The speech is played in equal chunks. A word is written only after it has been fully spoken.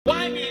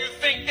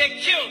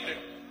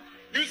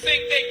You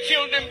think they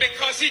killed him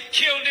because he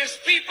killed his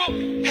people?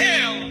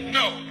 Hell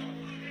no.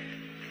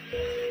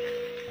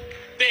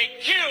 They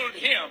killed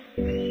him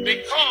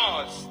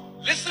because,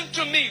 listen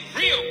to me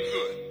real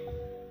good,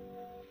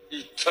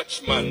 he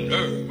touched my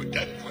nerve with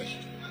that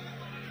question.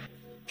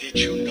 Did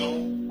you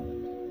know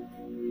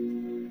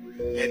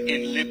that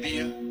in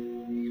Libya,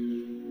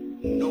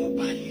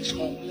 nobody's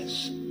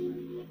homeless?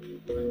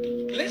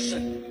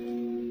 Listen,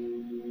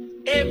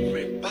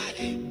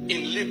 everybody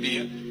in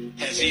Libya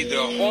has either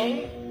a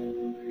home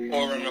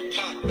or an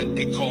apartment.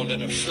 They call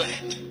it a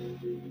flat.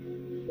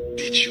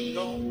 Did you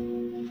know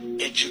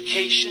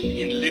education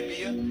in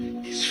Libya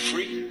is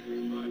free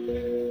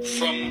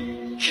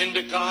from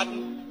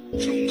kindergarten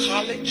through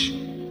college?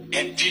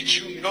 And did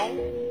you know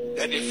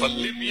that if a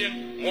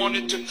Libyan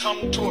wanted to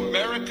come to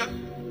America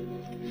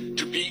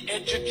to be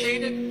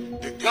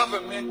educated, the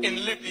government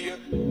in Libya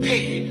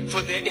paid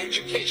for their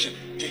education?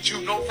 Did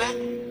you know that?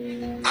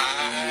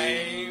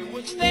 I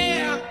was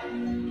there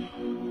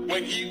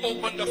when he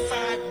opened a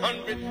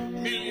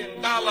 $500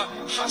 million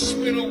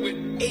hospital with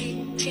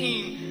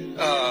 18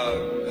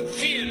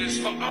 theaters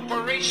for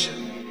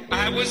operation.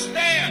 I was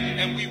there,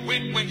 and we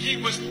went when he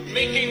was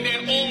making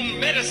their own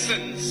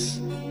medicines.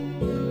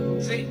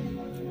 See?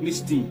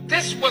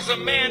 This was a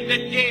man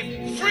that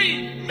gave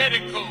free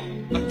medical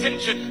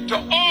attention to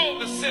all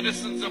the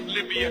citizens of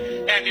Libya.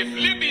 And if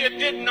Libya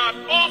did not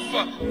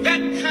offer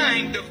that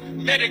kind of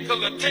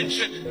medical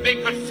attention, they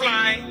could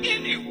fly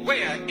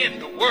anywhere in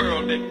the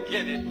world and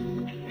get it.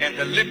 And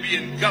the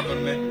Libyan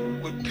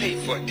government would pay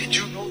for it. Did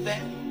you know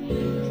that?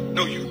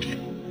 No, you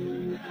didn't.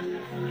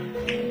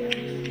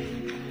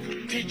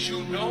 Did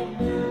you know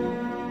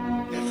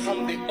that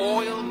from the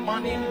oil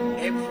money,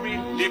 every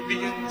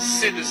Libyan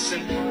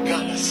citizen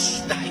got a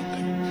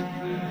stipend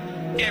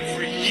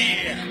every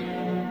year?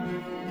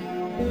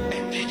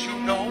 And did you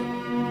know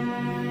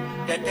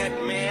that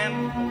that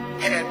man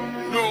had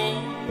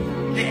no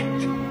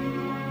debt?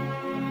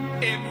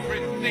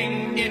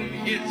 Everything in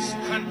his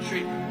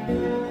country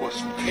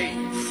was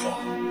paid for.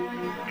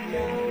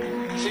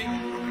 See?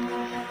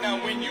 Now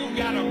when you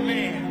got a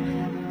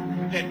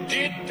man that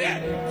did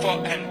that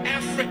for an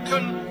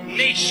African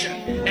nation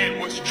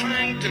and was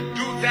trying to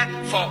do that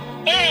for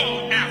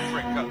all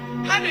Africa,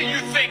 how do you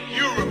think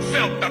Europe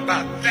felt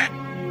about that?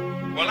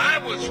 Well, I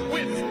was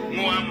with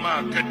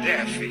Muammar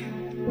Gaddafi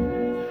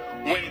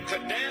when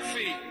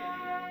Gaddafi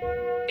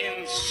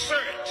in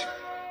Sirte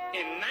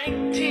in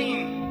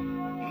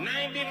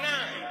 1999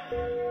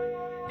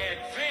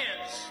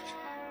 advanced,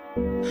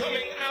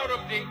 coming out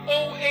of the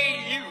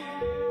OAU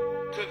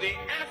to the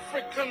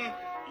African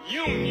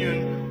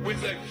Union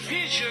with a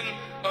vision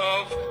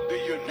of the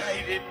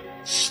United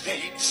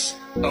States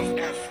of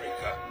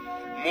Africa.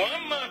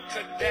 Muammar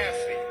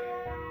Gaddafi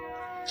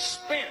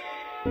spent,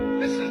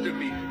 listen to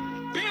me,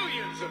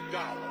 billions of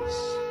dollars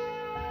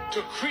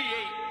to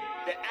create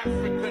the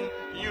African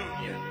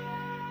Union.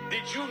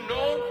 Did you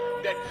know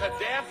that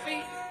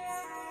Gaddafi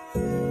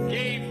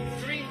gave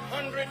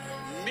 $300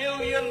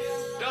 million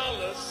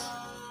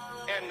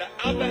and the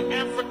other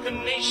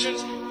African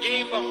nations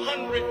gave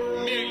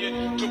 $100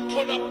 million to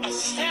put up a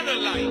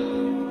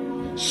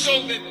satellite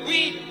so that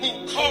we who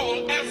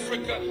call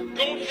Africa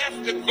don't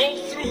have to go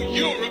through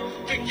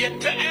Europe to get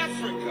to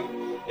Africa?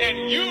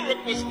 And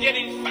Europe was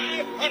getting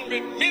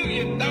 $500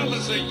 million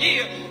a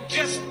year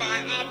just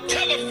by our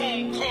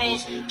telephone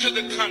calls to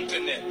the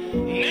continent.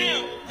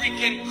 Now we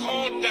can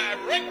call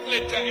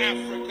directly to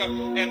Africa,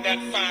 and that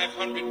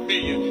 $500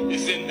 million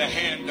is in the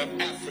hand of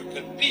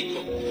African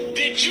people.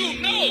 Did you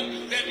know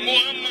that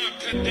Muammar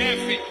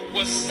Gaddafi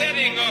was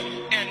setting up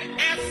an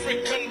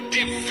African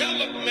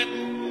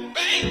development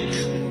bank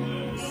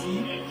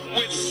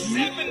with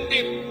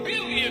 $70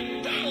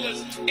 billion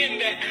in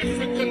the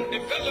African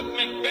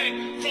Development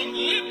Bank from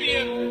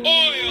Libyan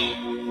oil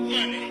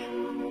money?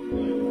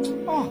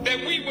 That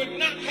we would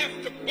not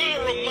have to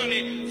borrow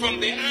money from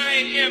the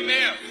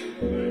IMF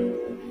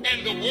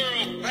and the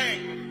World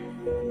Bank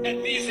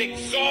at these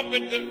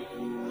exorbitant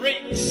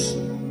rates.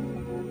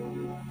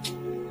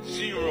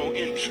 Zero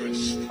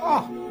interest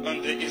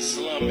under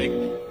Islamic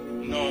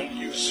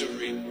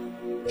non-usury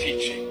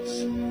teachings.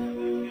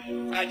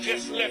 I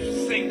just left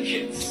St.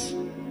 Kitts,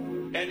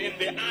 and in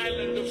the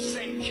island of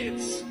St.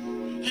 Kitts,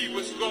 he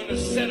was going to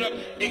set up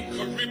a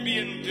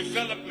Caribbean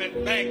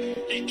development bank.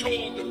 He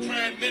told the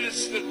prime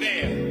minister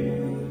there,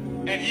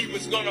 and he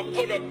was going to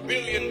put $1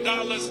 billion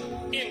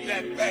in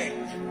that bank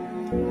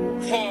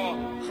for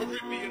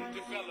Caribbean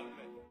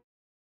development.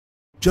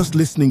 Just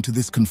listening to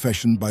this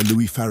confession by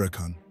Louis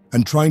Farrakhan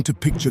and trying to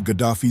picture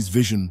Gaddafi's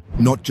vision,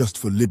 not just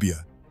for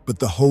Libya, but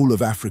the whole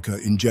of Africa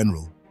in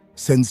general,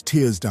 sends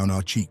tears down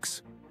our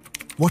cheeks.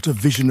 What a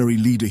visionary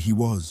leader he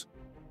was.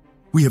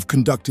 We have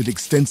conducted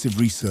extensive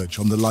research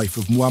on the life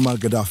of Muammar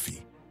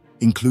Gaddafi,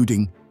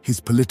 including his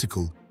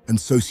political and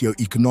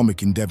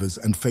socio-economic endeavors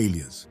and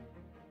failures.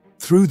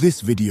 Through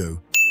this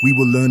video, we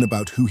will learn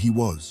about who he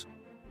was.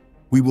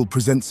 We will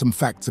present some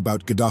facts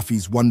about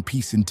Gaddafi's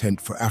one-piece intent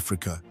for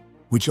Africa,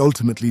 which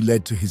ultimately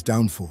led to his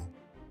downfall.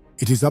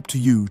 It is up to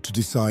you to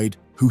decide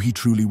who he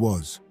truly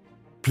was.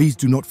 Please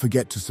do not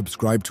forget to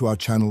subscribe to our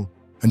channel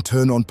and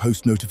turn on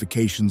post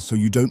notifications so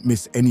you don't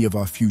miss any of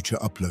our future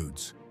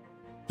uploads.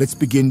 Let's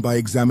begin by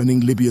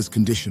examining Libya's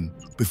condition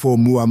before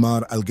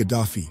Muammar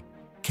al-Gaddafi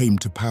came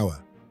to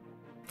power.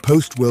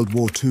 Post-World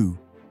War II,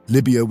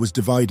 Libya was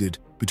divided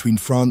between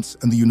France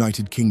and the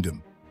United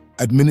Kingdom,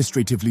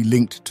 administratively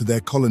linked to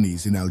their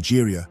colonies in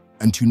Algeria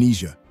and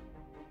Tunisia.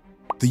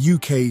 The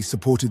UK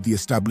supported the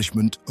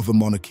establishment of a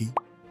monarchy,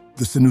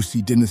 the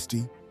Senussi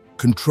dynasty,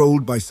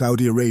 controlled by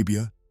Saudi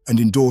Arabia and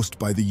endorsed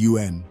by the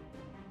UN.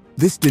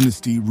 This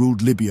dynasty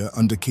ruled Libya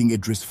under King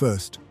Idris I,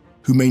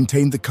 who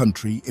maintained the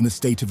country in a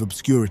state of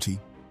obscurity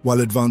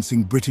while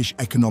advancing British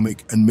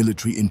economic and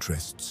military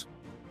interests.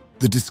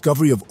 The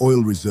discovery of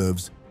oil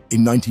reserves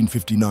in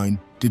 1959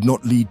 did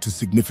not lead to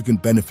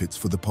significant benefits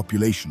for the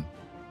population.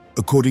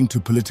 According to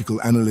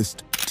political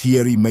analyst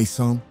Thierry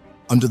Meyssan,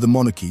 under the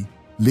monarchy,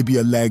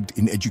 Libya lagged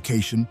in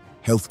education,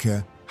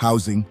 healthcare,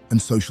 housing,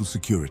 and social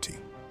security.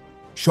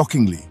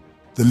 Shockingly,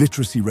 the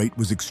literacy rate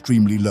was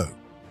extremely low,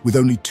 with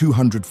only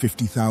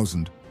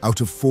 250,000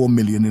 out of 4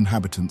 million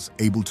inhabitants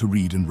able to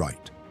read and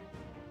write.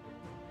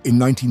 In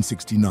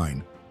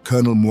 1969,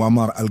 Colonel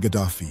Muammar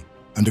al-Gaddafi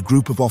and a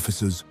group of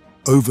officers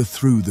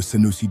overthrew the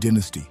Senussi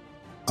dynasty,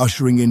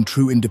 ushering in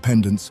true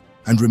independence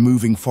and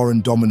removing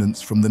foreign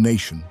dominance from the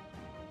nation.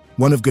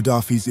 One of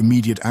Gaddafi's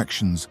immediate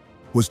actions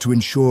was to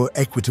ensure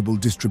equitable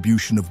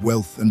distribution of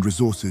wealth and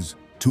resources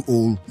to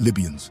all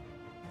Libyans.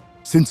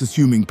 Since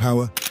assuming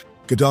power,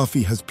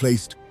 Gaddafi has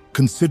placed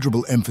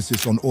considerable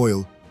emphasis on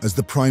oil as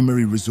the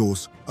primary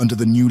resource under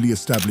the newly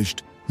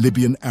established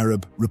Libyan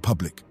Arab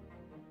Republic.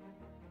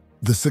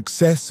 The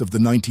success of the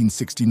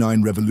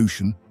 1969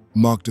 revolution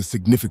marked a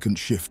significant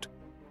shift,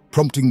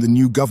 prompting the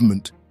new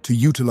government to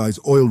utilize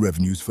oil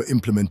revenues for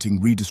implementing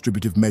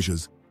redistributive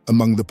measures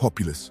among the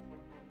populace,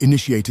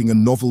 initiating a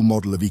novel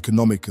model of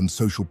economic and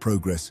social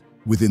progress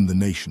within the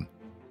nation.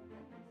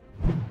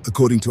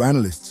 According to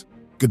analysts,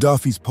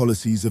 Gaddafi's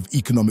policies of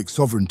economic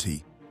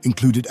sovereignty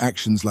included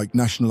actions like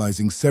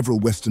nationalizing several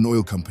Western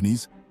oil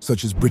companies,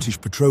 such as British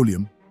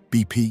Petroleum,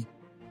 BP,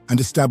 and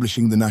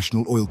establishing the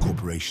National Oil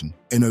Corporation,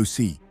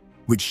 NOC,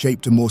 which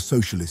shaped a more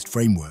socialist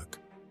framework.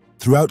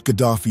 Throughout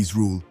Gaddafi's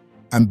rule,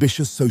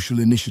 ambitious social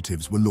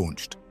initiatives were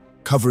launched,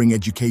 covering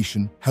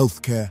education,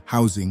 healthcare,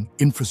 housing,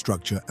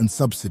 infrastructure, and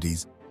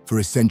subsidies for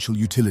essential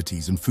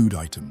utilities and food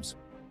items.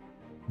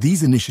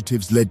 These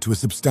initiatives led to a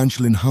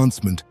substantial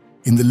enhancement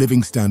in the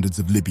living standards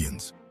of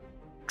Libyans,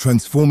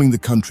 transforming the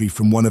country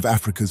from one of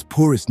Africa's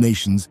poorest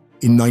nations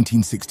in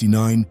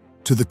 1969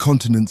 to the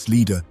continent's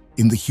leader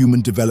in the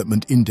Human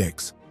Development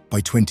Index by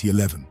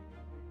 2011.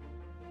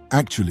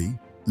 Actually,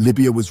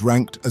 Libya was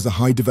ranked as a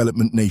high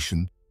development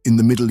nation in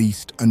the Middle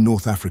East and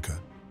North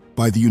Africa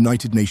by the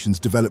United Nations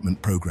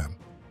Development Programme,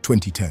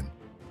 2010.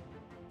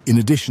 In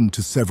addition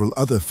to several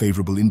other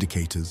favorable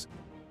indicators,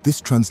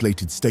 this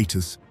translated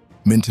status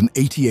meant an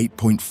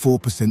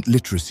 88.4%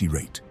 literacy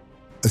rate,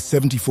 a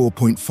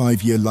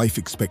 74.5-year life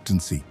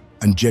expectancy,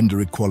 and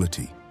gender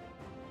equality.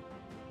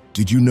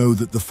 Did you know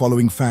that the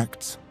following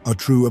facts are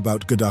true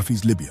about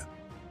Gaddafi's Libya?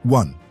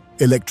 1.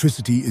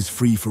 Electricity is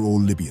free for all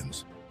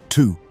Libyans.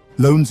 2.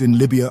 Loans in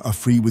Libya are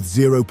free with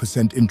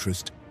 0%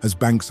 interest as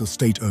banks are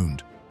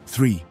state-owned.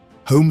 3.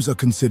 Homes are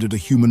considered a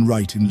human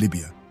right in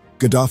Libya.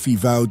 Gaddafi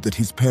vowed that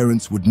his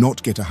parents would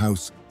not get a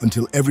house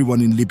until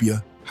everyone in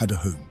Libya had a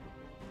home.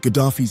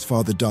 Gaddafi's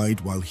father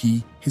died while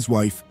he, his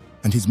wife,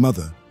 and his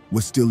mother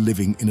were still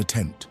living in a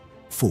tent.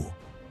 4.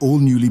 All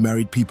newly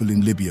married people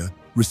in Libya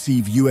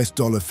receive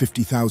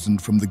 $50,000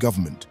 from the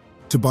government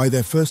to buy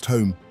their first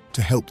home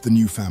to help the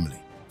new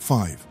family.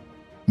 5.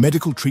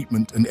 Medical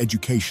treatment and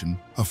education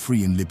are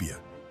free in Libya.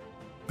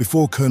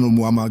 Before Colonel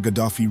Muammar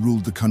Gaddafi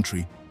ruled the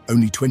country,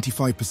 only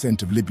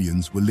 25% of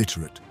Libyans were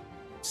literate.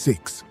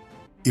 6.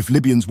 If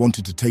Libyans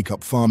wanted to take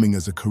up farming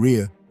as a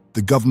career,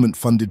 the government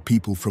funded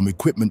people from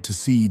equipment to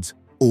seeds,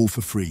 all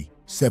for free.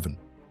 7.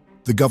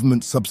 The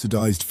government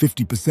subsidized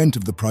 50%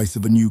 of the price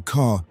of a new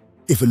car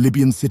if a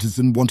Libyan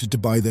citizen wanted to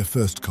buy their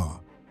first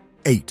car.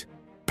 8.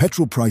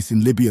 Petrol price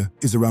in Libya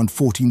is around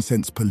 14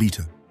 cents per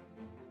litre.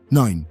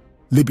 9.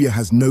 Libya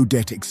has no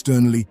debt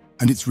externally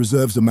and its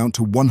reserves amount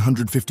to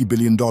 $150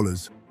 billion,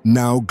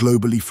 now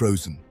globally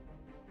frozen.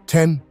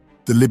 10.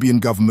 The Libyan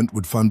government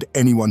would fund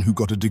anyone who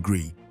got a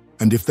degree,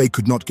 and if they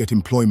could not get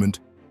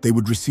employment, they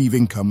would receive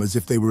income as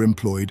if they were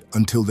employed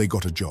until they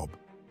got a job.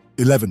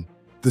 11.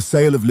 The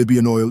sale of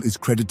Libyan oil is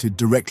credited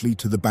directly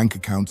to the bank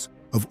accounts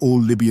of all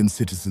Libyan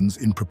citizens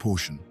in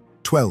proportion.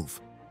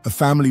 12. A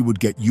family would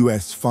get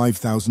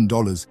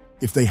 $5,000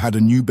 if they had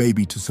a new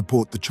baby to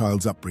support the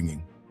child's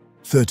upbringing.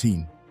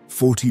 13.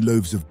 40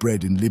 loaves of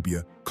bread in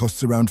Libya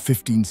costs around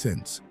 15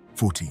 cents.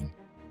 14.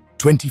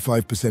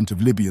 25%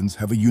 of Libyans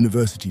have a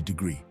university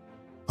degree.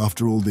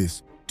 After all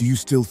this, do you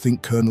still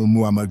think Colonel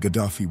Muammar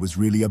Gaddafi was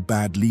really a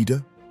bad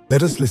leader?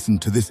 Let us listen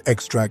to this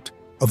extract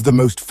of the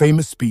most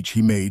famous speech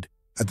he made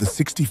at the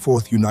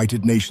 64th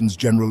United Nations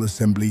General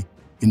Assembly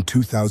in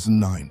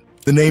 2009.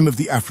 The name of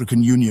the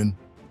African Union.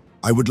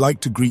 I would like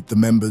to greet the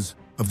members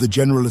of the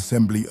General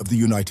Assembly of the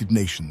United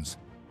Nations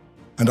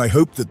and I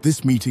hope that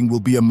this meeting will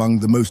be among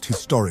the most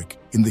historic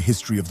in the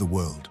history of the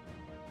world.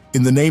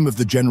 In the name of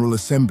the General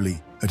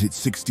Assembly at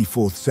its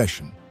 64th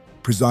session,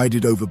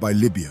 presided over by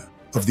Libya,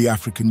 of the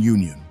African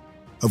Union,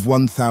 of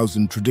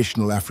 1,000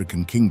 traditional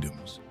African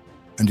kingdoms,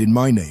 and in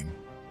my name,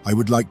 I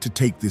would like to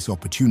take this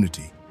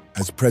opportunity,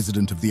 as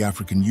President of the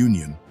African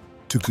Union,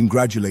 to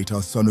congratulate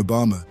our son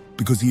Obama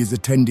because he is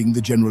attending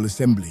the General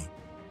Assembly,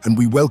 and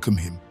we welcome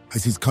him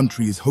as his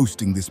country is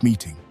hosting this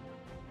meeting.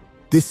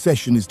 This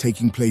session is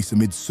taking place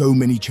amid so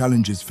many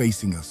challenges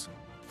facing us,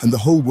 and the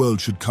whole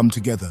world should come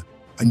together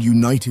and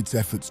unite its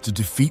efforts to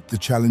defeat the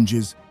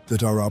challenges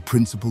that are our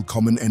principal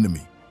common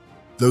enemy,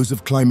 those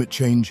of climate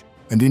change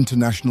and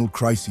international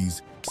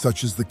crises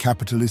such as the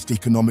capitalist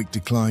economic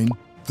decline,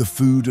 the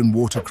food and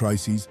water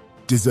crises,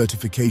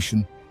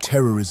 desertification,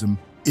 terrorism,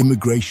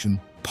 immigration,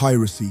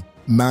 piracy,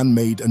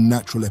 man-made and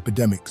natural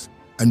epidemics,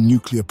 and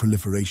nuclear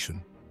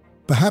proliferation.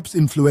 Perhaps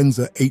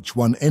influenza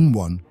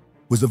H1N1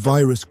 was a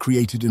virus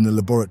created in a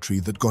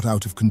laboratory that got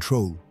out of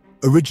control,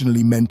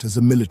 originally meant as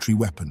a military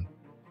weapon.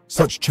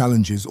 Such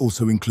challenges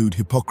also include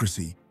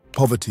hypocrisy,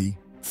 poverty,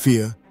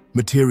 fear,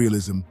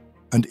 materialism,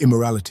 and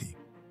immorality.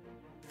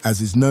 As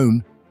is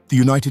known, the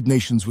United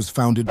Nations was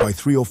founded by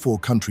 3 or 4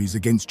 countries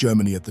against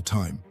Germany at the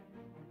time.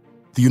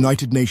 The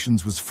United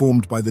Nations was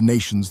formed by the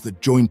nations that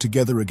joined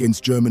together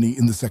against Germany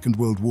in the Second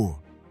World War.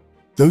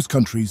 Those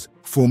countries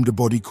formed a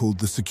body called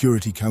the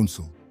Security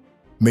Council,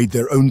 made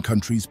their own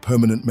countries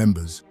permanent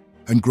members,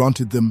 and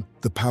granted them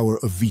the power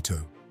of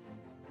veto.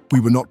 We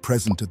were not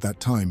present at that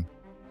time.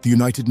 The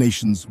United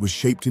Nations was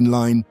shaped in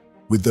line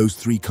with those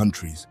 3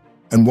 countries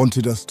and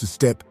wanted us to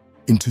step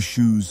into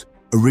shoes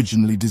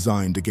originally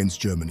designed against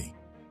Germany.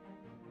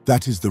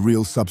 That is the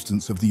real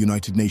substance of the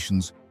United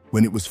Nations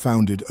when it was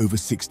founded over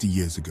 60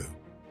 years ago.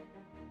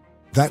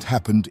 That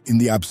happened in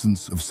the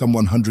absence of some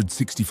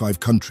 165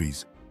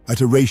 countries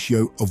at a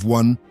ratio of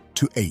 1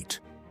 to 8.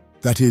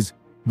 That is,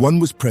 1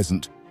 was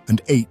present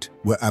and 8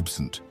 were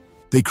absent.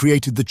 They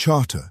created the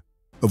Charter,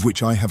 of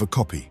which I have a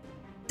copy.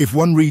 If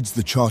one reads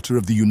the Charter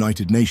of the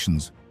United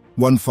Nations,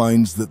 one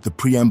finds that the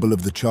preamble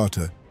of the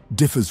Charter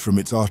differs from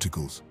its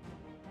articles.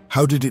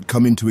 How did it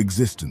come into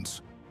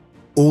existence?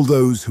 All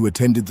those who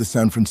attended the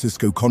San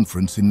Francisco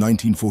Conference in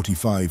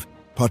 1945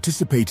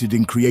 participated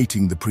in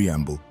creating the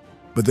preamble,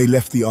 but they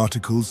left the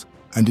articles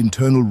and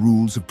internal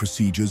rules of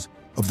procedures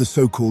of the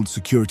so-called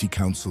Security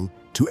Council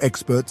to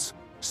experts,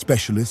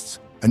 specialists,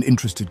 and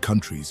interested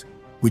countries,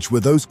 which were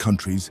those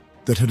countries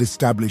that had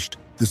established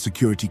the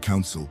Security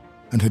Council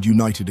and had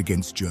united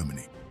against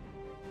Germany.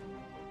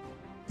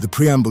 The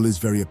preamble is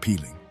very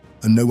appealing,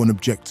 and no one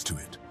objects to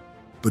it,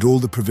 but all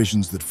the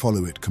provisions that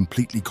follow it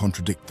completely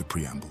contradict the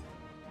preamble.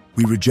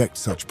 We reject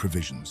such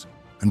provisions,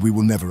 and we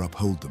will never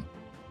uphold them.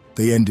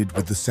 They ended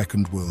with the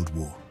Second World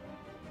War.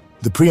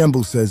 The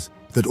preamble says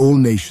that all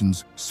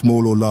nations,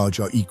 small or large,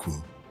 are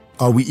equal.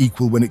 Are we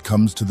equal when it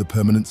comes to the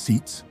permanent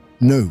seats?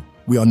 No,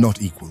 we are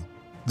not equal.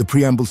 The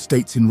preamble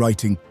states in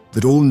writing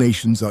that all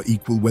nations are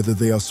equal whether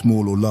they are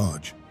small or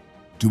large.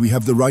 Do we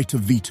have the right of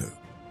veto?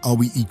 Are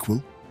we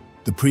equal?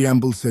 The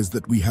preamble says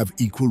that we have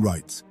equal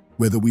rights,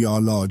 whether we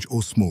are large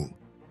or small.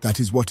 That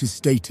is what is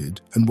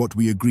stated and what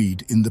we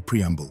agreed in the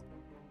preamble.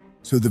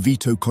 So the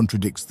veto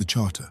contradicts the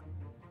Charter.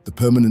 The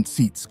permanent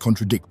seats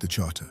contradict the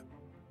Charter.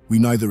 We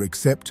neither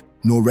accept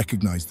nor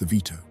recognize the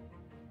veto.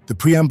 The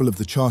preamble of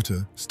the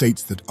Charter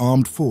states that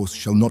armed force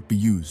shall not be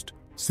used,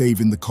 save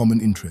in the common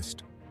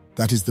interest.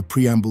 That is the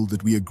preamble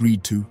that we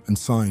agreed to and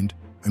signed,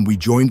 and we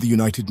joined the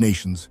United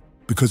Nations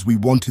because we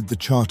wanted the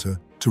Charter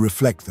to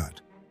reflect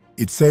that.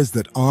 It says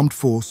that armed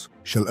force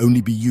shall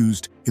only be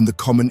used in the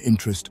common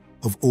interest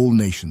of all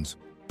nations.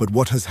 But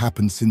what has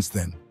happened since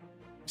then?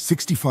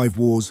 65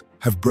 wars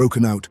have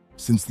broken out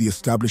since the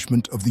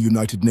establishment of the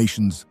United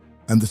Nations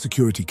and the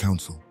Security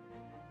Council.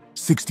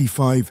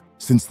 65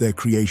 since their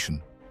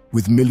creation,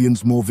 with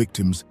millions more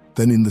victims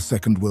than in the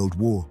Second World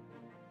War.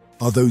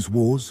 Are those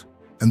wars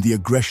and the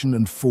aggression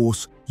and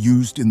force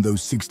used in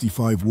those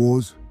 65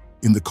 wars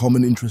in the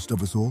common interest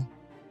of us all?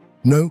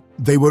 No,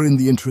 they were in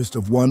the interest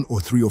of 1 or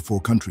 3 or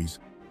 4 countries,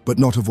 but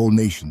not of all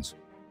nations.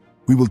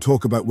 We will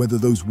talk about whether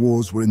those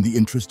wars were in the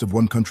interest of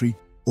 1 country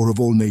or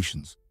of all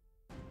nations.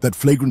 That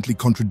flagrantly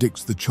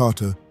contradicts the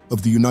Charter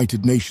of the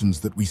United Nations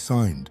that we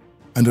signed,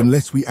 and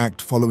unless we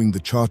act following the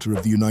Charter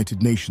of the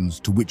United Nations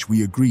to which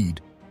we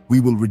agreed,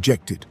 we will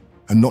reject it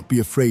and not be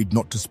afraid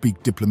not to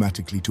speak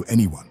diplomatically to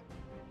anyone.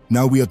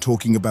 Now we are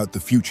talking about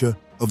the future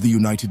of the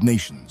United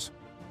Nations.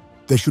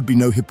 There should be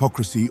no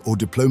hypocrisy or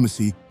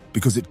diplomacy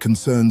because it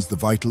concerns the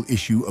vital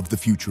issue of the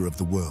future of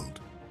the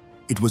world.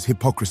 It was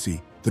hypocrisy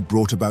that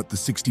brought about the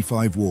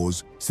 65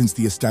 wars since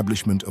the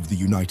establishment of the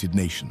United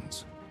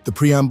Nations. The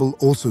preamble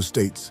also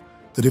states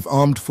that if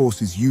armed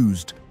force is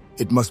used,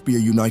 it must be a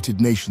United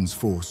Nations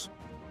force.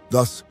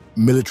 Thus,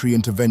 military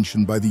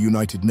intervention by the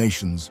United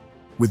Nations,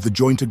 with the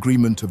joint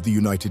agreement of the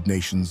United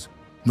Nations,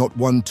 not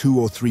 1, 2,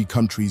 or 3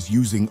 countries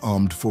using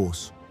armed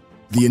force.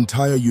 The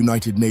entire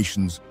United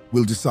Nations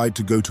will decide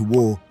to go to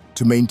war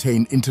to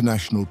maintain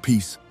international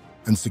peace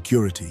and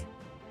security.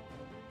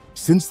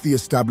 Since the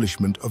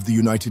establishment of the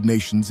United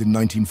Nations in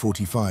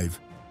 1945,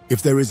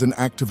 if there is an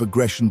act of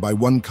aggression by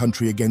one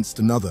country against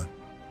another,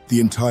 the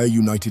entire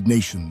United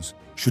Nations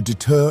should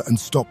deter and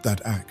stop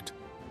that act.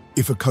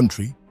 If a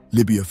country,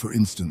 Libya for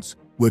instance,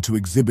 were to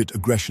exhibit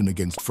aggression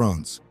against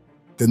France,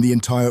 then the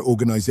entire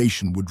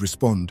organization would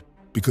respond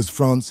because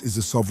France is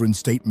a sovereign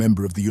state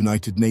member of the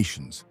United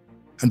Nations,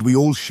 and we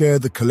all share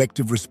the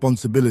collective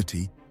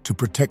responsibility to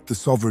protect the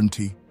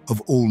sovereignty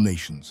of all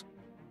nations.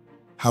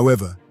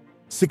 However,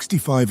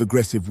 65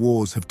 aggressive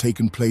wars have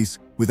taken place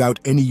without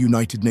any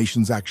United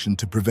Nations action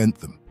to prevent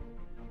them.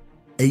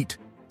 8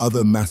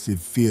 other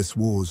massive, fierce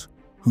wars,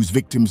 whose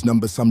victims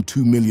number some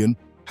 2 million,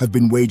 have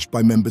been waged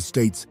by member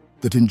states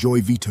that enjoy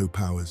veto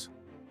powers.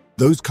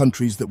 Those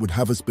countries that would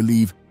have us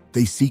believe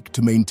they seek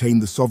to maintain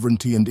the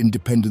sovereignty and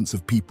independence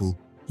of people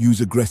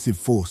use aggressive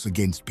force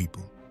against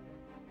people.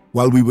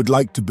 While we would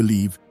like to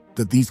believe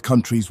that these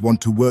countries want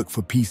to work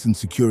for peace and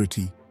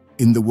security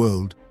in the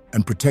world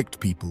and protect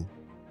people,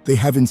 they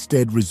have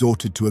instead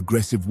resorted to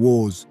aggressive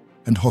wars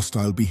and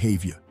hostile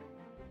behavior.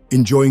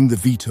 Enjoying the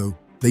veto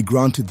they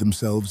granted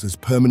themselves as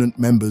permanent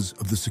members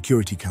of the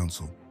Security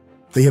Council,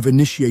 they have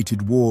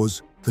initiated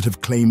wars that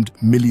have claimed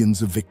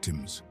millions of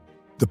victims.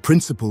 The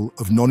principle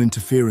of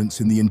non-interference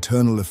in the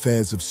internal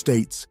affairs of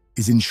states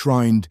is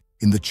enshrined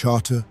in the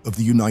Charter of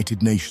the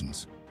United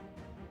Nations.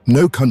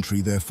 No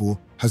country, therefore,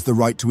 has the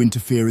right to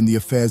interfere in the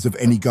affairs of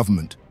any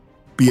government,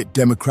 be it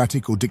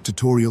democratic or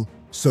dictatorial,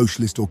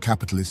 socialist or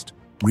capitalist,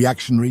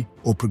 reactionary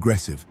or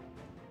progressive.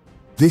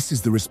 This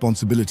is the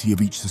responsibility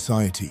of each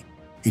society.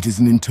 It is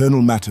an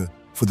internal matter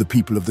for the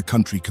people of the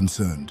country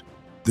concerned.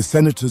 The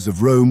senators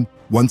of Rome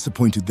once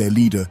appointed their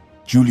leader,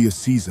 Julius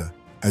Caesar,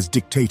 as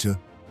dictator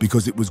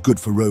because it was good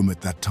for Rome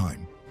at that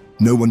time.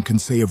 No one can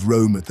say of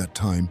Rome at that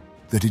time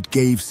that it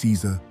gave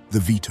Caesar the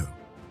veto.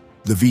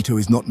 The veto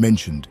is not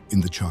mentioned in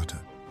the Charter.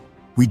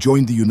 We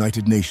joined the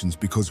United Nations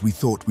because we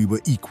thought we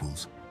were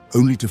equals,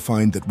 only to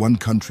find that one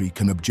country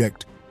can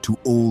object to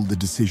all the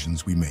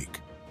decisions we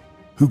make.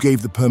 Who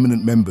gave the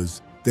permanent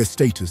members their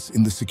status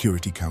in the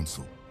Security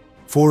Council?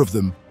 4 of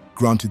them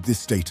granted this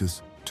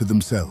status to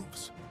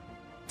themselves.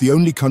 The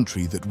only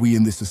country that we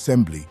in this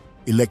assembly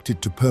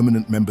elected to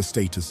permanent member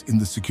status in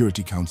the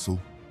Security Council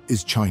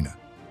is China.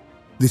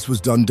 This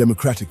was done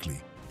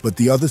democratically, but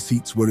the other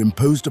seats were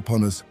imposed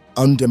upon us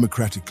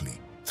undemocratically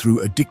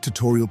through a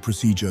dictatorial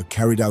procedure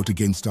carried out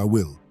against our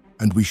will,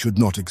 and we should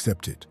not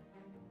accept it.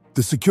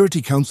 The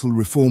Security Council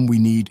reform we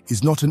need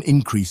is not an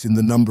increase in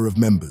the number of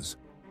members,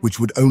 which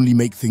would only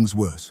make things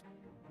worse.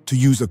 To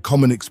use a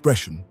common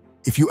expression,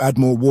 if you add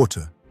more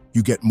water,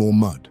 you get more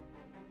mud.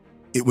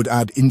 It would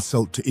add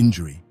insult to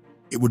injury.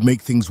 It would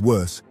make things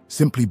worse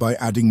simply by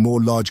adding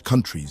more large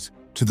countries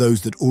to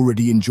those that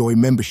already enjoy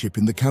membership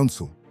in the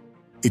Council.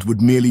 It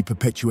would merely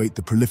perpetuate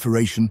the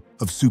proliferation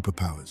of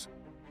superpowers.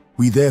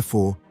 We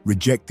therefore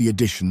reject the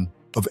addition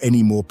of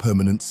any more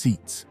permanent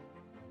seats.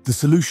 The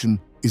solution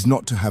is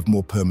not to have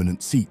more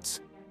permanent seats,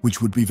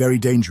 which would be very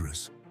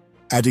dangerous.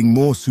 Adding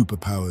more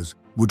superpowers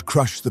would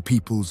crush the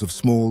peoples of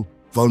small,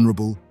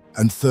 vulnerable,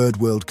 and third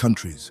world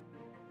countries,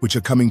 which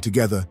are coming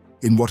together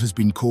in what has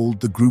been called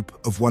the Group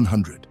of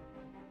 100.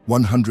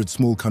 100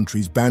 small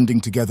countries banding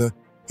together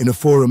in a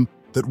forum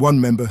that one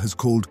member has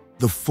called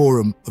the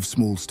Forum of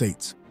Small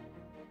States.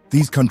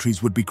 These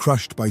countries would be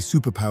crushed by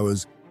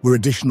superpowers were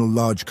additional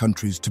large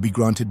countries to be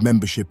granted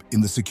membership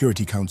in the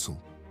Security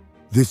Council.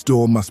 This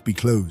door must be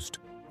closed.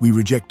 We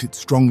reject it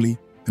strongly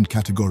and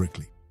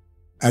categorically.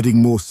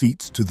 Adding more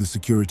seats to the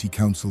Security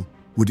Council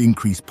would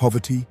increase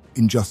poverty,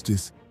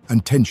 injustice,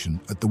 and tension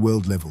at the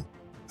world level,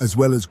 as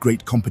well as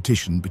great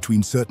competition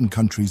between certain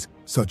countries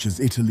such as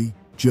Italy,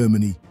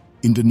 Germany,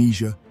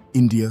 Indonesia,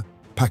 India,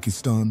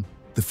 Pakistan,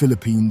 the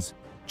Philippines,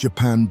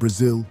 Japan,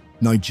 Brazil,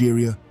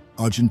 Nigeria,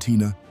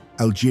 Argentina,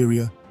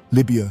 Algeria,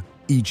 Libya,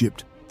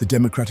 Egypt, the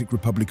Democratic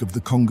Republic of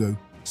the Congo,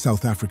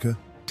 South Africa,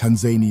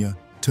 Tanzania,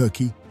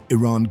 Turkey,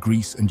 Iran,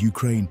 Greece, and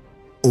Ukraine.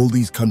 All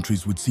these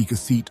countries would seek a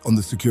seat on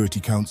the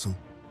Security Council,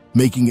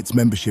 making its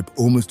membership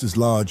almost as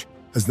large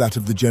as that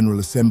of the General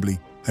Assembly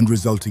and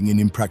resulting in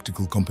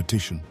impractical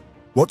competition.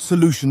 What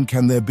solution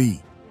can there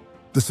be?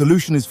 The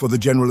solution is for the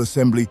General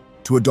Assembly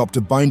to adopt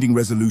a binding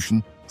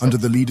resolution under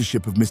the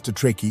leadership of Mr.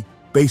 Trekkie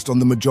based on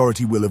the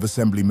majority will of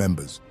Assembly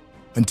members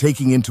and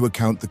taking into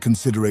account the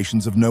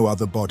considerations of no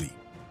other body.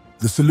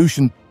 The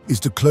solution is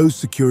to close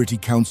Security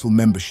Council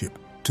membership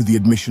to the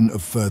admission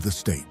of further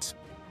states.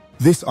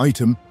 This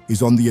item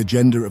is on the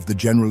agenda of the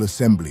General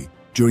Assembly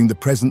during the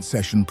present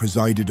session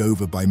presided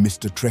over by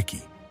Mr.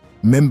 Trekkie.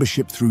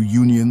 Membership through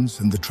unions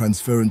and the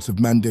transference of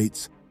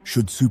mandates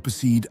should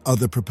supersede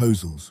other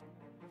proposals.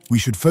 We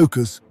should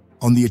focus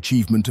on the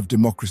achievement of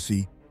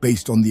democracy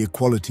based on the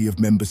equality of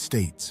member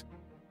states.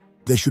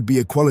 There should be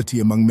equality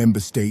among member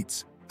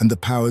states, and the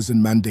powers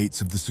and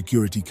mandates of the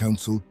Security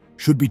Council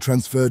should be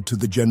transferred to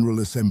the General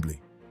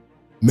Assembly.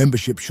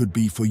 Membership should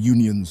be for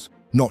unions,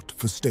 not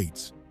for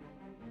states.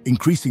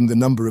 Increasing the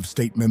number of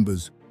state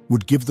members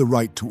would give the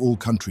right to all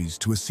countries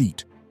to a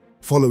seat,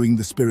 following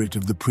the spirit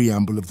of the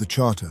preamble of the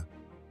Charter.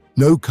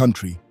 No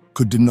country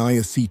could deny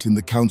a seat in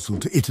the Council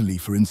to Italy,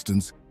 for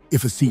instance,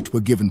 if a seat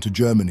were given to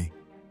Germany.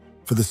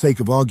 For the sake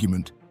of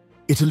argument,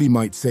 Italy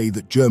might say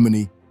that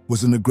Germany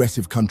was an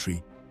aggressive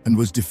country and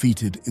was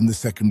defeated in the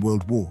Second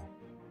World War.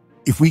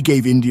 If we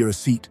gave India a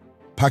seat,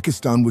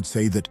 Pakistan would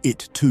say that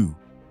it, too,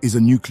 is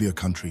a nuclear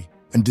country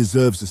and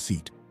deserves a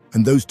seat,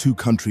 and those two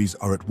countries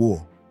are at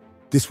war.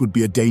 This would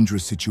be a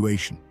dangerous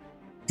situation.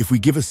 If we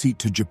give a seat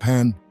to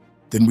Japan,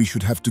 then we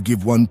should have to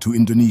give one to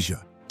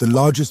Indonesia, the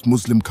largest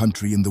Muslim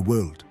country in the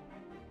world.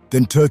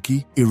 Then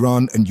Turkey,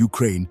 Iran, and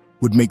Ukraine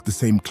would make the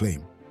same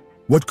claim.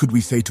 What could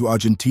we say to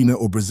Argentina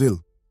or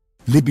Brazil?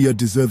 Libya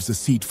deserves a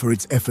seat for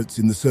its efforts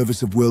in the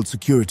service of world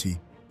security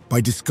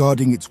by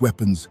discarding its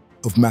weapons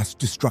of mass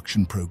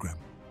destruction program.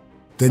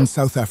 Then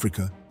South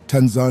Africa,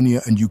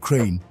 Tanzania, and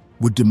Ukraine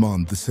would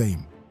demand the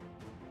same.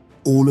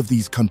 All of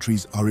these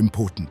countries are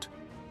important.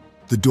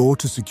 The door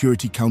to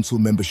Security Council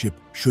membership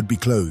should be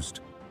closed.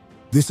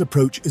 This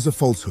approach is a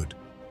falsehood,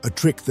 a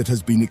trick that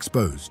has been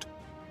exposed.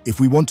 If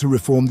we want to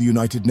reform the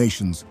United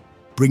Nations,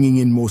 bringing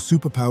in more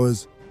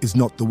superpowers is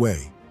not the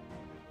way.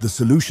 The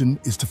solution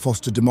is to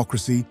foster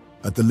democracy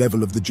at the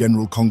level of the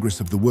General Congress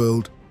of the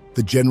World,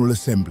 the General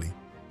Assembly,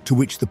 to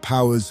which the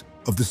powers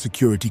of the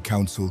Security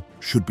Council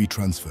should be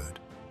transferred.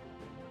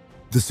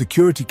 The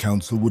Security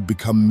Council would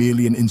become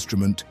merely an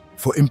instrument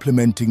for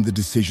implementing the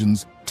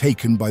decisions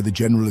taken by the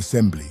General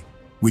Assembly,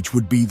 which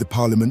would be the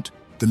Parliament,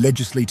 the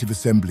Legislative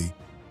Assembly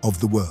of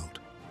the world.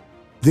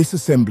 This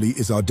assembly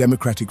is our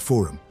democratic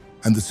forum,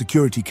 and the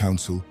Security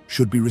Council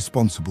should be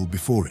responsible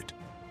before it.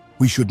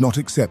 We should not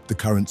accept the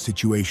current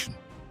situation.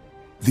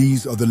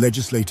 These are the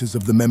legislators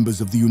of the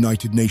members of the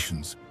United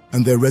Nations,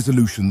 and their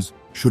resolutions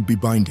should be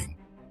binding.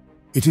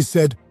 It is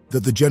said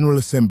that the General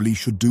Assembly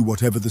should do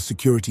whatever the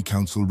Security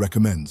Council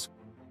recommends.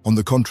 On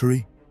the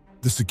contrary,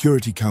 the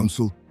Security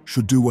Council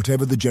should do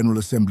whatever the General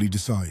Assembly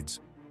decides.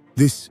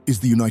 This is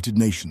the United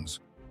Nations,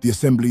 the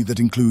assembly that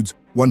includes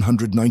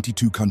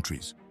 192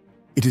 countries.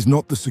 It is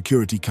not the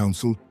Security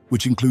Council,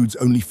 which includes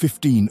only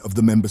 15 of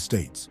the member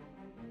states.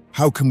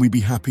 How can we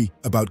be happy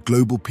about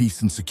global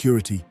peace and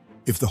security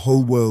if the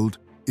whole world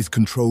is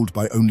controlled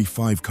by only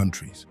 5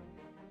 countries?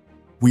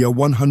 We are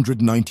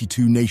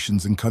 192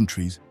 nations and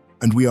countries,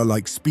 and we are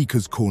like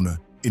Speaker's Corner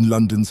in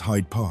London's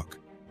Hyde Park.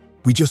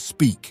 We just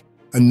speak,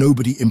 and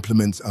nobody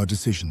implements our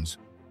decisions.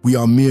 We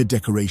are mere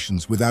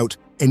decorations without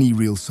any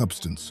real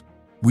substance.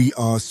 We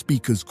are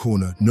Speaker's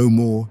Corner, no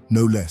more,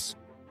 no less.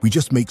 We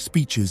just make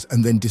speeches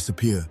and then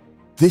disappear.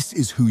 This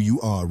is who you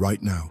are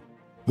right now.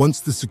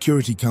 Once the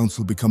Security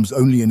Council becomes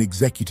only an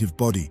executive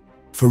body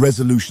for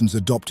resolutions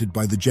adopted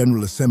by the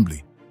General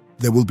Assembly,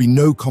 there will be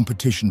no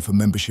competition for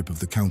membership of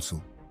the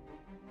Council.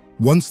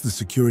 Once the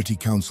Security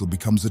Council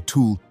becomes a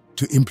tool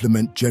to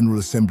implement General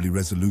Assembly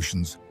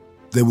resolutions,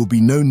 there will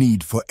be no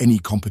need for any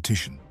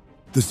competition.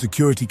 The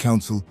Security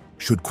Council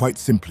should quite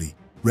simply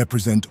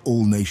represent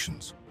all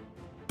nations.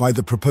 By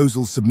the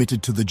proposals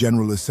submitted to the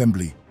General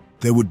Assembly,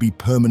 there would be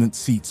permanent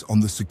seats on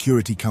the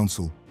Security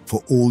Council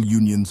for all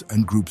unions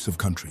and groups of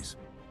countries.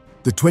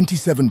 The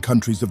 27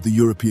 countries of the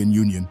European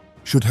Union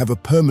should have a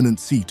permanent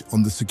seat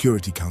on the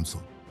Security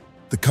Council.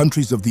 The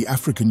countries of the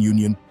African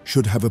Union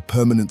should have a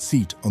permanent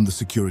seat on the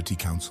Security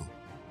Council.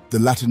 The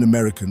Latin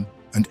American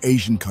and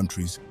Asian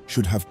countries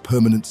should have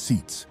permanent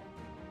seats.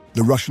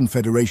 The Russian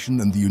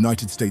Federation and the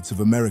United States of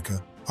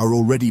America are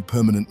already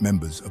permanent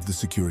members of the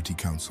Security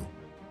Council.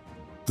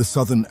 The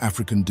Southern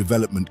African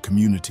Development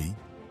Community,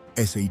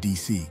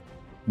 SADC,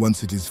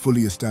 once it is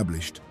fully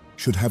established,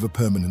 should have a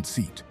permanent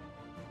seat.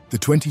 The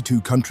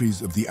 22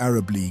 countries of the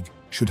Arab League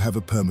should have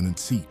a permanent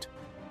seat.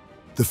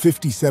 The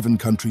 57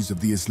 countries of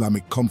the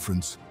Islamic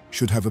Conference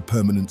should have a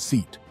permanent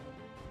seat.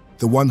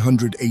 The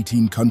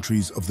 118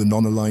 countries of the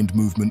non-aligned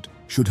movement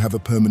should have a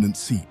permanent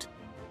seat.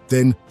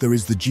 Then there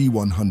is the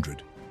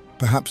G100.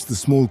 Perhaps the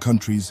small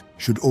countries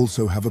should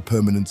also have a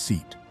permanent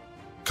seat.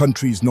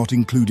 Countries not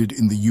included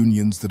in the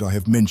unions that I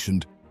have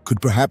mentioned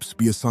could perhaps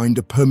be assigned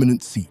a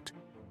permanent seat,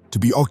 to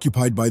be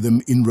occupied by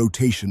them in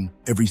rotation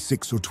every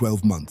 6 or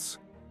 12 months.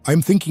 I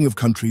am thinking of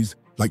countries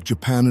like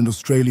Japan and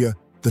Australia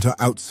that are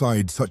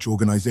outside such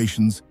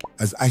organizations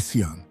as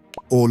ASEAN,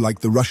 or like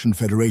the Russian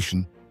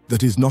Federation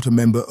that is not a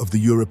member of the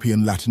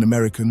European, Latin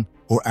American,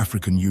 or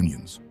African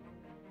unions.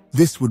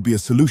 This would be a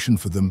solution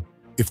for them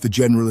if the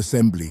General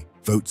Assembly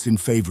votes in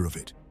favor of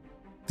it.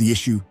 The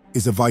issue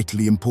is a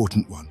vitally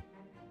important one.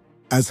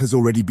 As has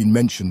already been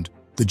mentioned,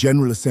 the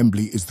General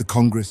Assembly is the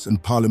Congress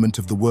and Parliament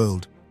of the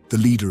world, the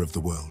leader of the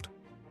world.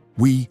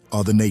 We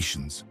are the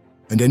nations,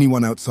 and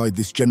anyone outside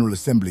this General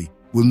Assembly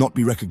will not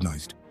be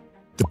recognized.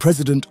 The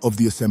President of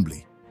the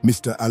Assembly,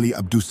 Mr. Ali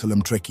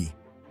Abdussalam Treki,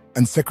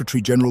 and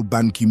Secretary General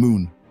Ban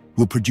Ki-moon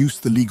will produce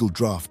the legal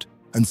draft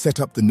and set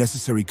up the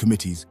necessary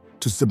committees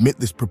to submit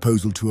this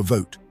proposal to a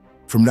vote.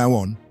 From now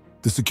on,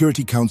 the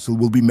Security Council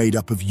will be made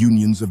up of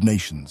unions of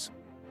nations.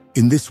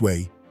 In this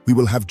way, we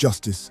will have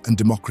justice and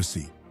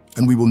democracy,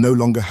 and we will no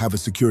longer have a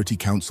Security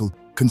Council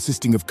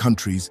consisting of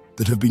countries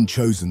that have been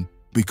chosen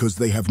because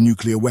they have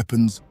nuclear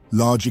weapons,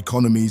 large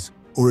economies,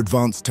 or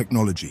advanced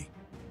technology.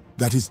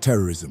 That is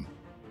terrorism.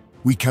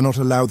 We cannot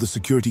allow the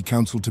Security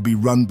Council to be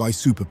run by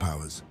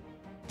superpowers.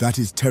 That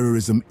is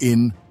terrorism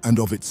in and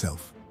of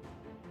itself.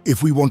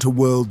 If we want a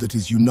world that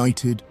is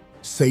united,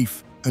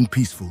 safe, and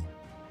peaceful,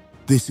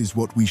 this is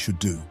what we should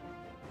do.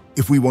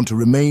 If we want to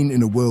remain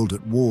in a world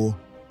at war,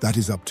 that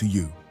is up to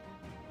you.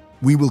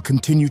 We will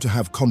continue to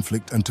have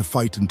conflict and to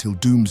fight until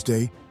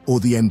doomsday or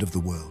the end of the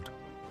world.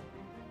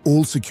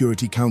 All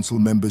Security Council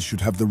members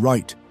should have the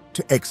right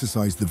to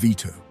exercise the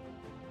veto.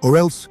 Or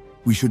else,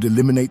 we should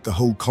eliminate the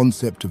whole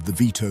concept of the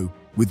veto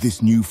with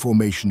this new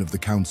formation of the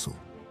Council.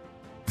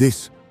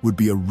 This would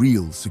be a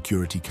real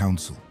Security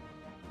Council.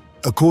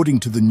 According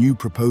to the new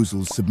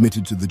proposals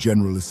submitted to the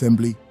General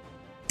Assembly,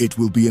 it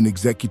will be an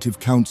Executive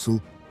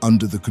Council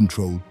under the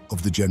control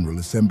of the General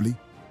Assembly,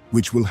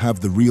 which will have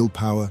the real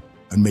power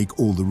and make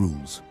all the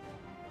rules.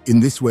 In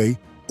this way,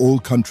 all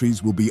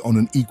countries will be on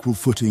an equal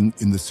footing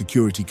in the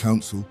Security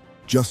Council,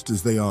 just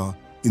as they are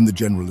in the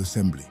General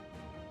Assembly.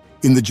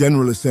 In the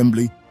General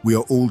Assembly, we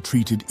are all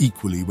treated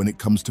equally when it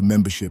comes to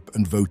membership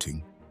and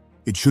voting.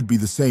 It should be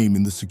the same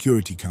in the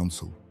Security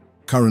Council.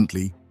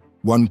 Currently,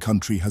 one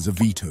country has a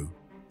veto.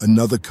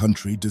 Another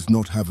country does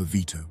not have a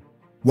veto.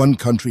 One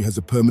country has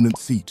a permanent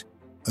seat.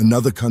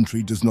 Another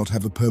country does not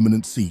have a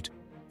permanent seat.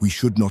 We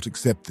should not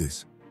accept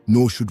this,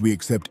 nor should we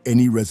accept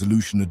any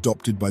resolution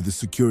adopted by the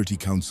Security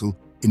Council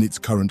in its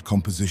current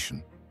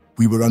composition.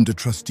 We were under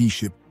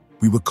trusteeship,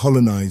 we were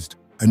colonized,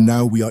 and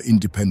now we are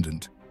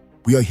independent.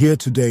 We are here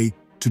today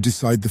to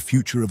decide the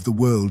future of the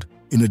world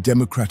in a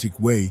democratic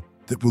way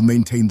that will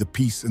maintain the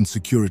peace and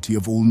security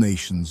of all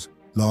nations,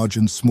 large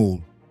and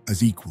small,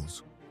 as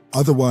equals.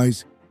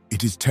 Otherwise,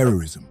 it is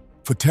terrorism.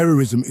 For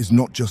terrorism is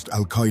not just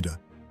Al-Qaeda,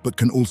 but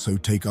can also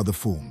take other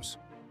forms.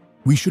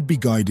 We should be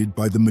guided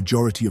by the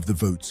majority of the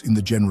votes in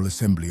the General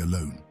Assembly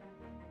alone.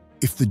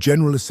 If the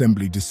General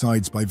Assembly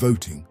decides by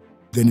voting,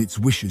 then its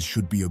wishes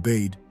should be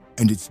obeyed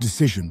and its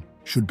decision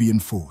should be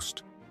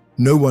enforced.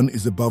 No one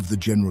is above the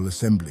General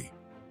Assembly.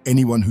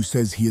 Anyone who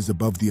says he is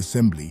above the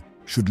Assembly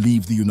should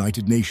leave the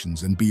United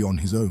Nations and be on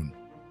his own.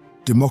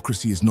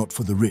 Democracy is not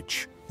for the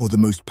rich or the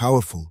most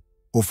powerful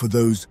or for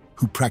those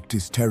who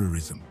practice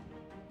terrorism.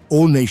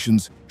 All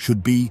nations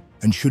should be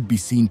and should be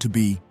seen to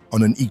be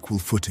on an equal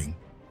footing.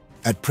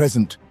 At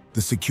present,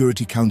 the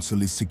Security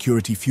Council is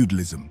security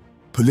feudalism,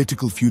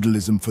 political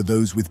feudalism for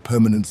those with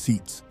permanent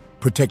seats,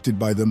 protected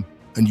by them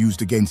and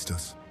used against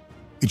us.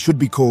 It should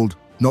be called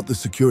not the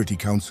Security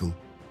Council,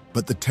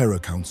 but the Terror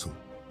Council.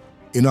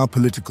 In our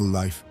political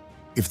life,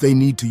 if they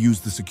need to use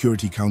the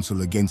Security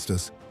Council against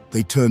us,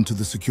 they turn to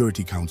the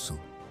Security Council.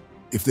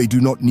 If they do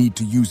not need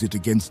to use it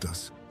against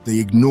us, they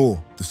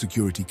ignore the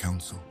Security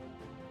Council.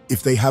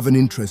 If they have an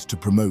interest to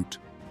promote,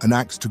 an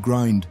axe to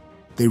grind,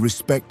 they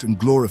respect and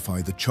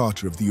glorify the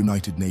Charter of the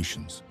United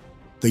Nations.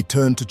 They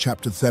turn to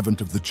Chapter 7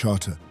 of the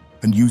Charter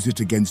and use it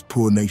against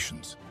poor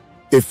nations.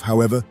 If,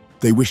 however,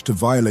 they wish to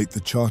violate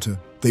the Charter,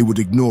 they would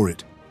ignore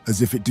it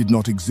as if it did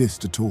not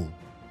exist at all.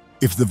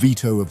 If the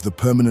veto of the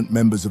permanent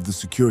members of the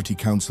Security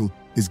Council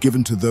is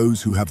given to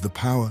those who have the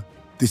power,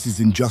 this is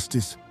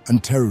injustice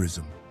and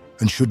terrorism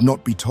and should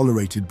not be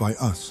tolerated by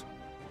us.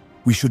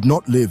 We should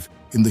not live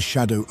in the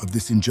shadow of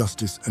this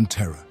injustice and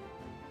terror.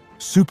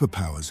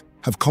 Superpowers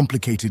have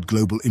complicated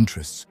global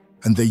interests,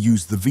 and they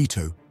use the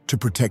veto to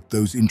protect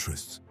those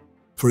interests.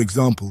 For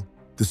example,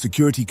 the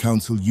Security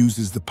Council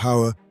uses the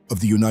power of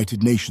the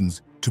United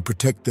Nations to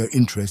protect their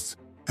interests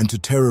and to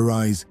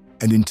terrorize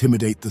and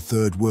intimidate the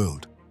Third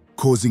World,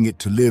 causing it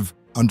to live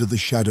under the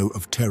shadow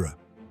of terror.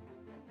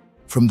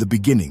 From the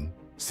beginning,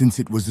 since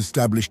it was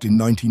established in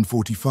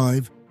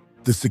 1945,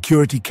 the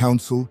Security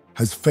Council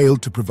has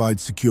failed to provide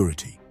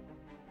security.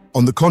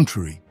 On the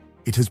contrary,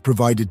 it has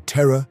provided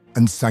terror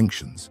and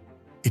sanctions.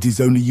 It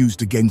is only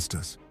used against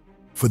us.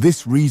 For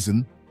this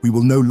reason, we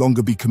will no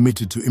longer be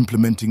committed to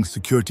implementing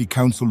Security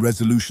Council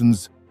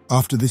resolutions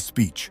after this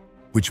speech,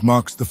 which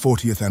marks the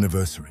 40th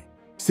anniversary.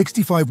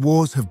 65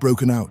 wars have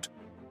broken out,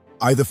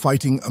 either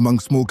fighting among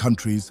small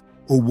countries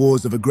or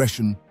wars of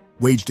aggression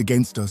waged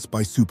against us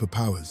by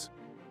superpowers.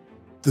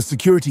 The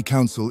Security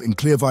Council, in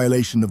clear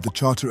violation of the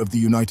Charter of the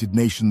United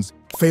Nations,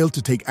 failed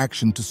to take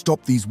action to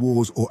stop these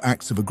wars or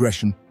acts of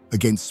aggression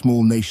against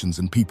small nations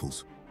and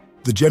peoples.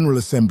 The General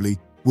Assembly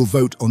will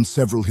vote on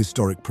several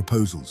historic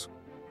proposals.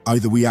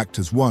 Either we act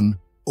as one,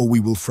 or we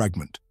will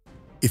fragment.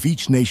 If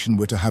each nation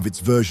were to have its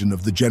version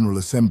of the General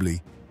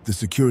Assembly, the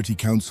Security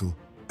Council,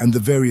 and the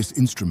various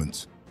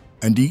instruments,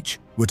 and each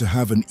were to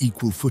have an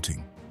equal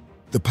footing,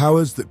 the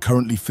powers that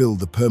currently fill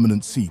the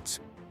permanent seats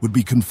would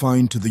be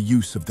confined to the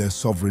use of their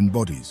sovereign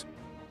bodies,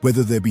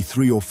 whether there be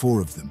 3 or 4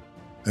 of them,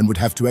 and would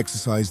have to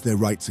exercise their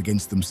rights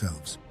against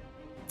themselves.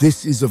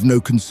 This is of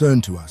no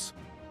concern to us.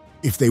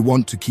 If they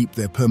want to keep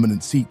their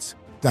permanent seats,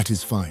 that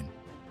is fine.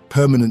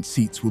 Permanent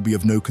seats will be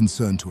of no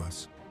concern to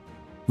us.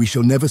 We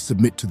shall never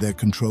submit to their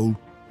control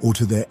or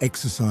to their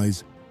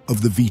exercise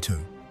of the veto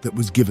that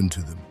was given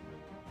to them.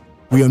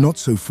 We are not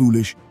so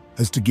foolish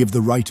as to give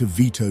the right of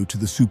veto to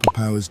the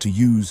superpowers to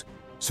use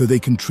so they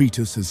can treat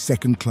us as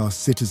second-class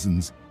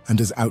citizens and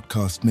as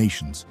outcast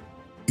nations.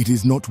 It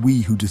is not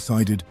we who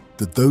decided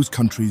that those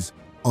countries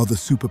are the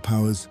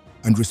superpowers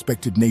and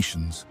respected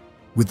nations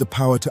with the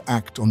power to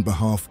act on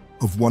behalf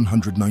of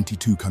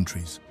 192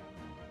 countries.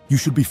 You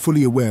should be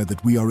fully aware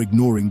that we are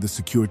ignoring the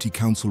Security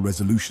Council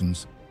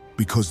resolutions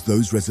because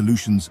those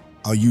resolutions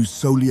are used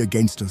solely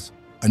against us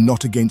and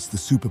not against the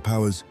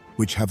superpowers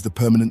which have the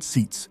permanent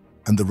seats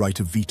and the right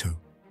of veto.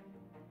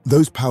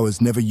 Those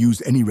powers never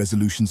use any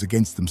resolutions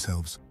against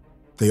themselves.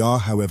 They are,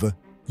 however,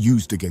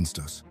 used against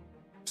us.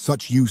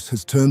 Such use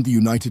has turned the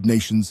United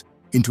Nations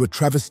into a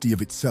travesty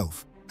of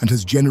itself and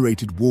has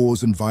generated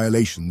wars and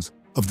violations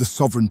of the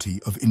sovereignty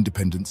of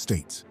independent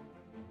states.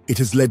 It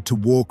has led to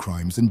war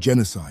crimes and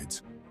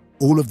genocides.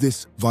 All of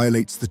this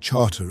violates the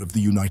Charter of the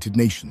United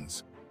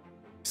Nations.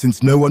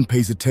 Since no one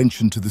pays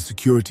attention to the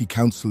Security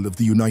Council of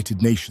the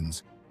United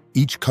Nations,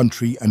 each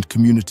country and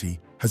community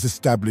has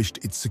established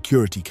its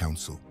Security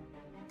Council,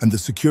 and the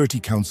Security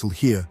Council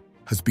here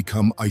has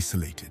become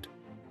isolated.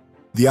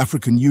 The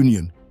African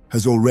Union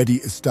has already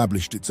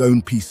established its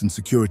own Peace and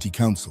Security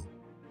Council.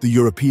 The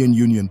European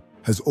Union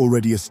has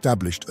already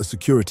established a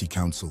Security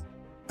Council,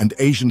 and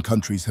Asian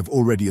countries have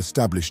already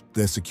established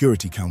their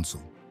Security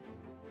Council.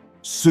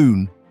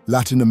 Soon,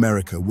 Latin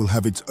America will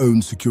have its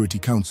own Security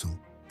Council,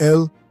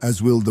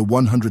 as will the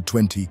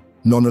 120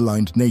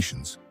 non-aligned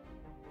nations.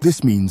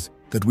 This means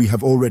that we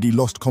have already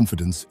lost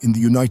confidence in the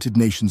United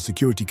Nations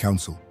Security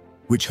Council,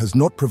 which has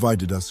not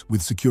provided us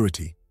with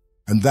security,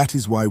 and that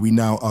is why we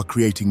now are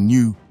creating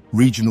new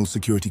regional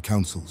security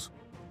councils.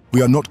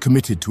 We are not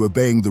committed to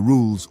obeying the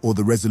rules or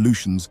the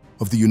resolutions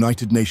of the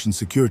United Nations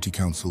Security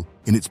Council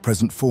in its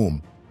present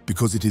form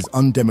because it is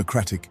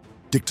undemocratic,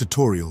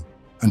 dictatorial,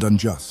 and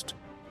unjust.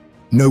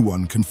 No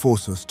one can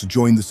force us to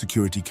join the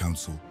Security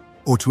Council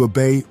or to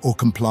obey or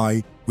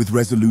comply with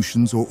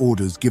resolutions or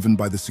orders given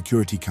by the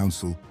Security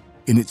Council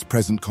in its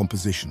present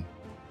composition.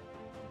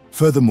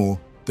 Furthermore,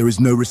 there is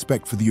no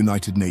respect for the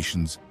United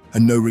Nations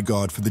and no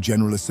regard for the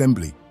General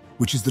Assembly,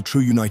 which is the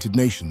true United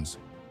Nations,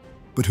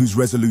 but whose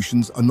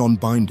resolutions are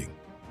non-binding.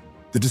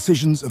 The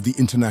decisions of the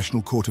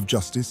International Court of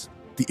Justice,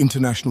 the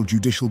international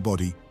judicial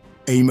body,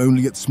 aim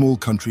only at small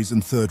countries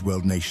and third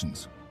world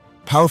nations.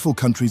 Powerful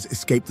countries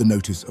escape the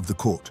notice of the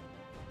court,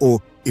 or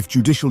if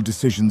judicial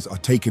decisions are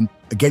taken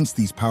against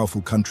these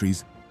powerful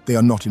countries, they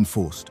are not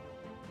enforced.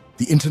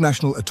 The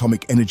International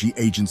Atomic Energy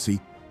Agency,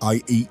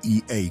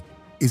 IAEA,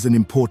 is an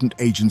important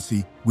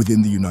agency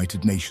within the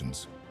United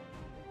Nations.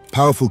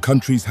 Powerful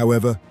countries,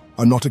 however,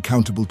 are not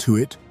accountable to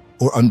it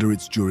or under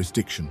its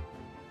jurisdiction.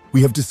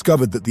 We have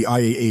discovered that the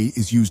IAEA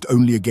is used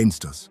only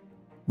against us.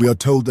 We are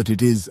told that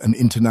it is an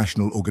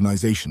international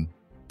organization,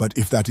 but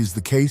if that is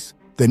the case,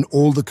 then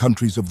all the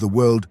countries of the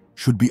world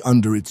should be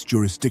under its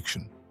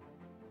jurisdiction.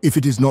 If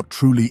it is not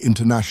truly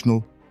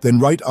international, then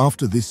right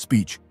after this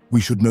speech,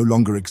 we should no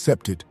longer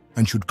accept it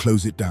and should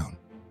close it down.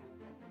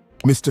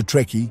 Mr.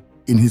 Trekkie,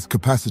 in his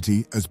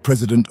capacity as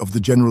President of the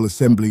General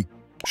Assembly,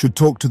 should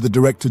talk to the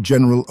Director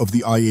General of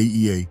the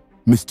IAEA,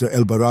 Mr.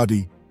 El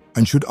Baradi,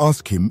 and should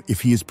ask him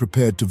if he is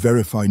prepared to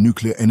verify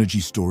nuclear energy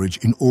storage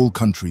in all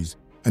countries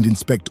and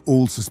inspect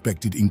all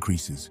suspected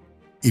increases.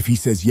 If he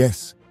says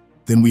yes,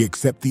 then we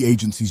accept the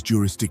agency's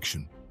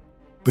jurisdiction.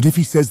 But if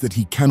he says that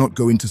he cannot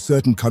go into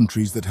certain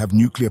countries that have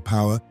nuclear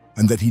power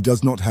and that he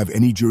does not have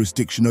any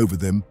jurisdiction over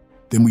them,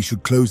 then we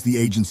should close the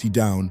agency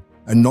down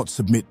and not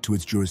submit to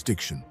its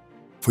jurisdiction.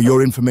 For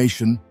your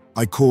information,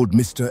 I called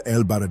Mr.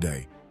 El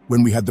Baradei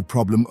when we had the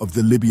problem of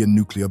the Libyan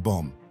nuclear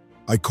bomb.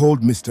 I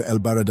called Mr. El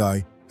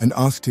Baradei and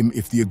asked him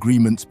if the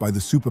agreements by the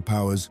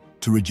superpowers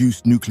to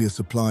reduce nuclear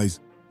supplies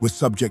were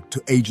subject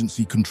to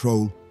agency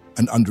control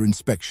and under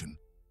inspection,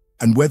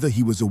 and whether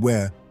he was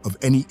aware of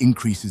any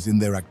increases in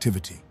their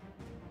activity.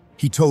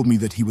 He told me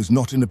that he was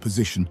not in a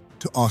position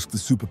to ask the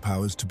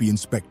superpowers to be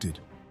inspected.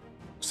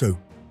 So,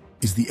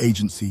 is the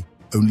agency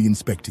only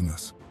inspecting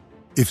us?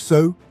 If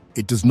so,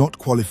 it does not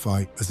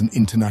qualify as an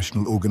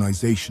international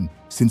organization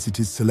since it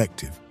is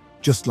selective,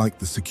 just like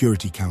the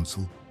Security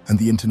Council and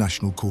the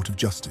International Court of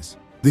Justice.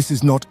 This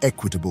is not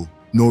equitable,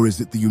 nor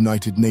is it the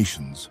United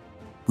Nations.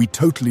 We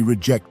totally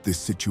reject this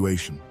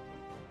situation.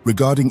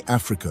 Regarding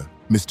Africa,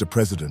 Mr.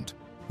 President,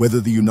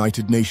 whether the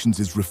United Nations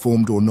is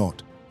reformed or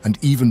not, and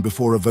even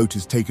before a vote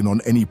is taken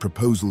on any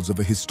proposals of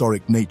a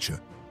historic nature,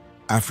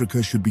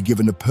 Africa should be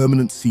given a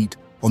permanent seat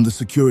on the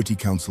Security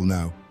Council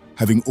now,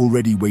 having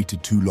already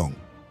waited too long.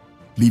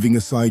 Leaving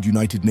aside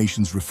United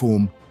Nations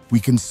reform, we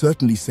can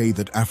certainly say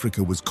that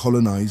Africa was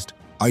colonized,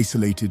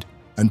 isolated,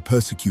 and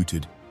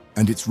persecuted,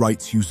 and its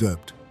rights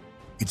usurped.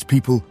 Its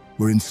people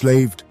were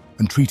enslaved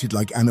and treated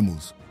like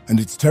animals, and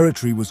its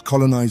territory was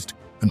colonized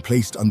and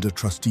placed under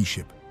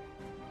trusteeship.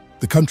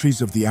 The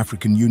countries of the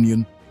African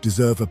Union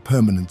deserve a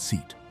permanent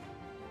seat.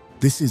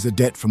 This is a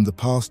debt from the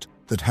past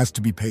that has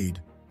to be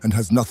paid and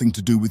has nothing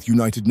to do with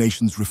United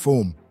Nations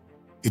reform.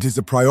 It is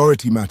a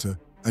priority matter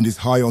and is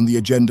high on the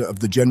agenda of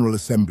the General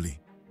Assembly.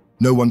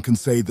 No one can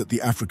say that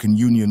the African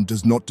Union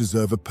does not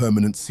deserve a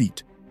permanent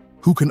seat.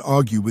 Who can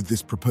argue with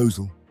this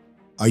proposal?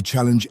 I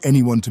challenge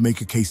anyone to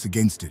make a case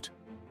against it.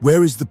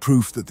 Where is the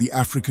proof that the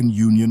African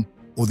Union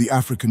or the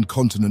African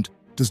continent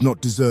does not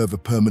deserve a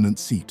permanent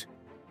seat?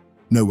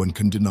 No one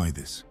can deny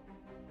this.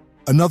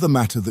 Another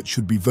matter that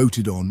should be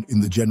voted on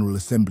in the General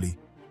Assembly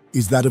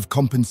is that of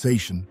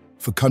compensation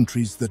for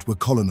countries that were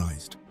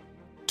colonized.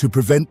 To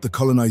prevent the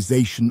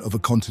colonization of a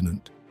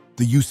continent,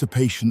 the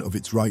usurpation of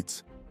its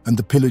rights, and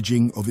the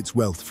pillaging of its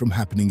wealth from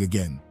happening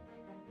again.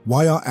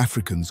 Why are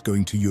Africans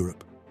going to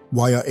Europe?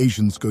 Why are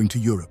Asians going to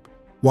Europe?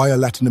 Why are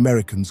Latin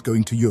Americans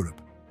going to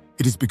Europe?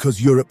 It is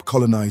because Europe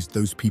colonized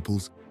those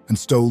peoples and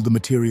stole the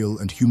material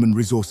and human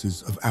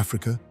resources of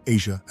Africa,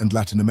 Asia, and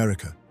Latin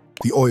America.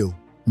 The oil,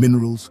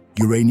 minerals,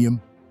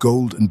 uranium,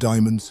 gold and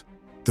diamonds,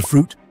 the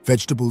fruit,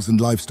 vegetables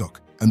and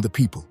livestock, and the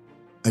people,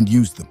 and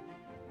used them.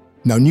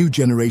 Now new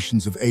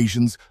generations of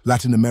Asians,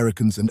 Latin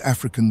Americans and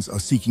Africans are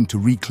seeking to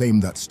reclaim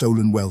that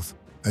stolen wealth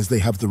as they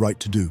have the right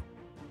to do.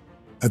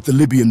 At the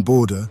Libyan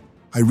border,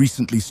 I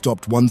recently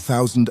stopped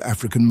 1,000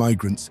 African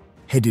migrants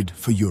headed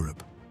for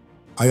Europe.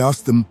 I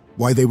asked them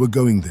why they were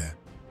going there.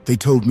 They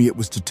told me it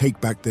was to take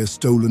back their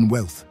stolen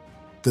wealth,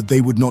 that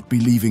they would not be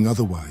leaving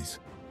otherwise.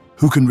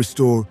 Who can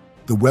restore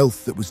the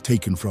wealth that was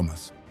taken from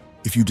us?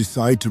 If you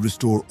decide to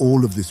restore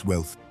all of this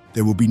wealth,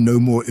 there will be no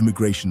more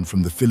immigration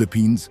from the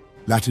Philippines,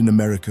 Latin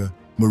America,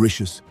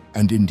 Mauritius,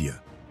 and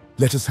India.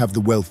 Let us have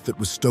the wealth that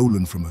was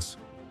stolen from us.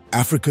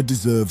 Africa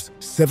deserves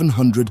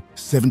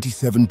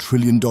 $777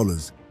 trillion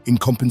in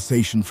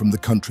compensation from the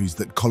countries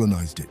that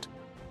colonized it.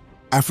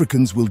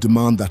 Africans will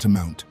demand that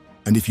amount,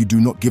 and if you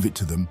do not give it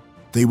to them,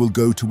 they will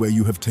go to where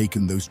you have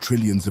taken those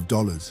trillions of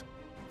dollars.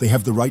 They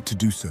have the right to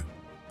do so.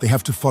 They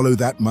have to follow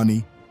that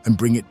money and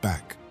bring it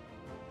back.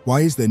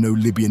 Why is there no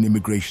Libyan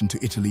immigration to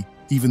Italy,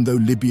 even though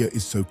Libya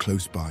is so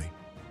close by?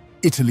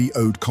 Italy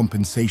owed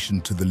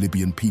compensation to the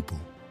Libyan people.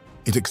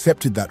 It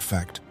accepted that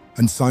fact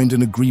and signed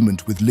an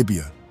agreement with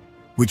Libya,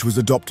 which was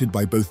adopted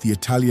by both the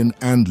Italian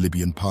and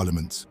Libyan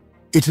parliaments.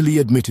 Italy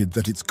admitted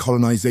that its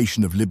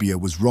colonization of Libya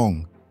was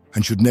wrong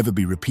and should never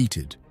be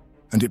repeated,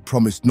 and it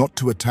promised not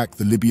to attack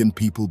the Libyan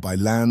people by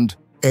land,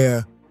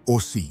 air,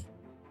 or sea.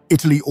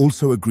 Italy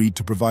also agreed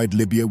to provide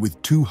Libya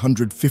with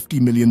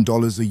 $250 million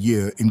a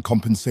year in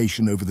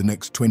compensation over the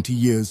next 20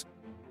 years,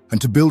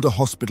 and to build a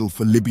hospital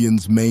for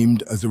Libyans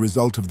maimed as a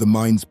result of the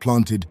mines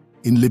planted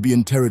in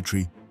Libyan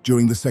territory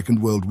during the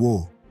Second World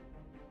War.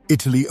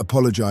 Italy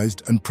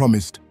apologized and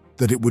promised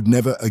that it would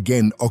never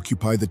again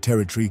occupy the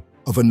territory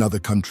of another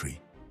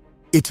country.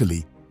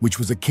 Italy, which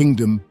was a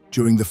kingdom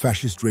during the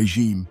fascist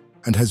regime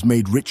and has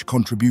made rich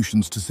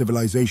contributions to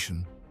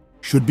civilization,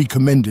 should be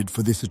commended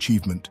for this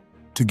achievement,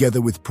 together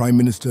with Prime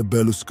Minister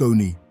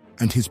Berlusconi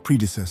and his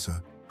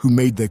predecessor, who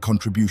made their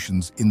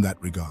contributions in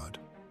that regard.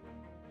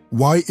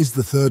 Why is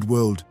the Third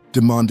World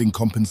demanding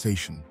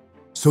compensation?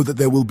 So that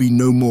there will be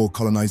no more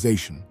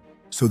colonization,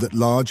 so that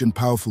large and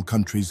powerful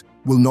countries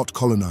will not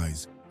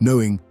colonize,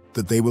 knowing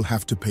that they will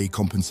have to pay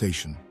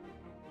compensation.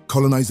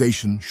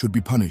 Colonization should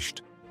be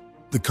punished.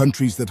 The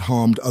countries that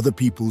harmed other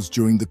peoples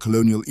during the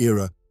colonial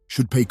era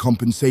should pay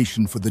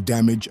compensation for the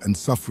damage and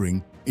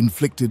suffering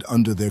inflicted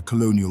under their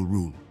colonial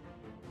rule.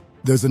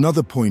 There's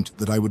another point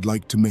that I would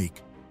like to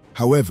make.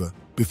 However,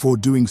 before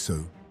doing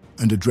so,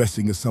 and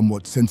addressing a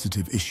somewhat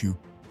sensitive issue,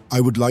 I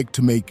would like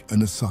to make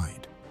an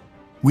aside.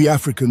 We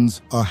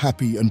Africans are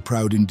happy and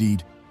proud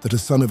indeed that a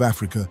son of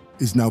Africa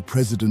is now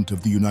President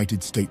of the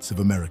United States of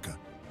America.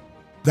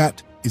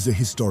 That is a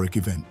historic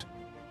event.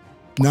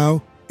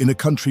 Now, in a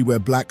country where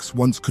blacks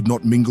once could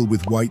not mingle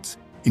with whites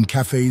in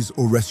cafes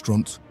or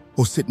restaurants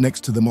or sit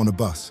next to them on a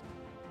bus,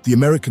 the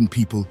American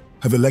people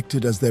have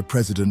elected as their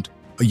president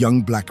a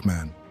young black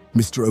man,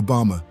 Mr.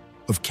 Obama,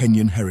 of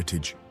Kenyan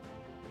heritage.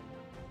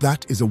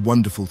 That is a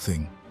wonderful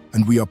thing,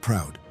 and we are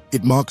proud.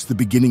 It marks the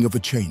beginning of a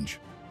change.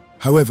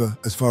 However,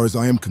 as far as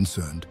I am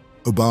concerned,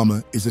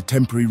 Obama is a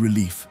temporary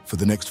relief for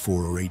the next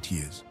 4 or 8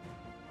 years.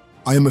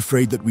 I am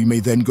afraid that we may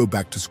then go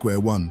back to square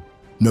one.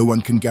 No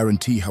one can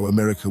guarantee how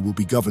America will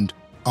be governed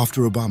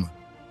after Obama.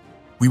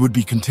 We would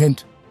be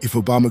content if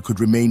Obama could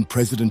remain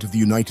President of the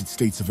United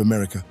States of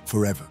America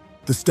forever.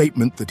 The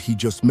statement that he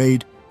just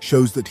made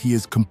shows that he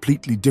is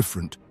completely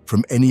different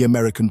from any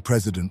American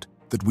president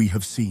that we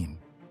have seen.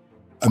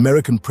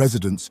 American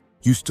presidents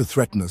used to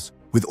threaten us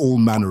with all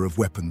manner of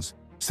weapons,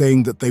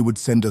 saying that they would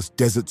send us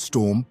Desert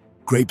Storm,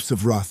 grapes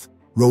of wrath,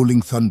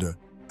 rolling thunder,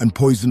 and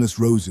poisonous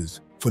roses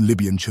for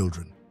Libyan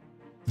children.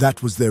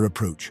 That was their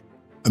approach.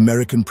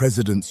 American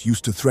presidents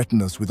used to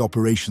threaten us with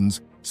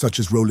operations such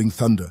as Rolling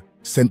Thunder,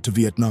 sent to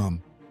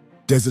Vietnam,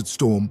 Desert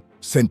Storm,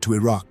 sent to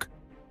Iraq,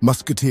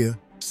 Musketeer,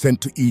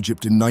 sent to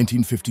Egypt in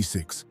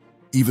 1956,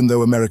 even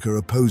though America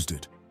opposed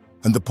it,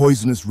 and the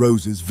poisonous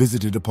roses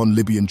visited upon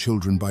Libyan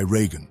children by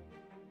Reagan.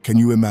 Can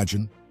you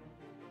imagine?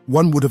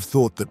 One would have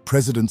thought that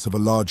presidents of a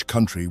large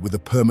country with a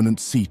permanent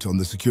seat on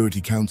the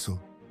Security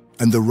Council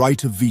and the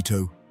right of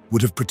veto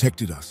would have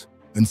protected us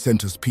and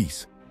sent us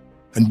peace.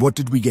 And what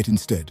did we get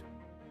instead?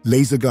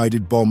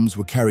 Laser-guided bombs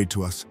were carried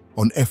to us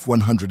on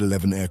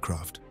F-111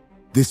 aircraft.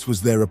 This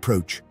was their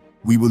approach.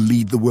 We will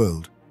lead the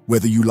world,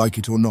 whether you like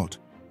it or not,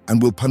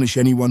 and will punish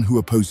anyone who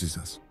opposes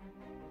us.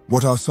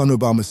 What our son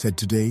Obama said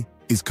today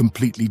is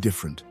completely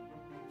different.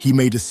 He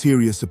made a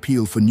serious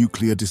appeal for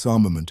nuclear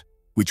disarmament,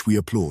 which we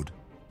applaud.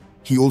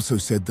 He also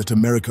said that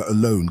America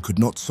alone could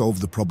not solve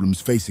the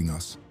problems facing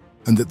us,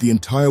 and that the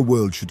entire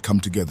world should come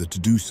together to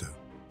do so.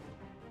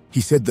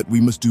 He said that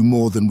we must do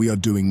more than we are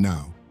doing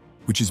now,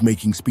 which is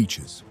making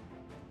speeches.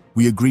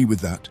 We agree with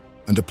that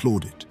and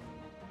applaud it.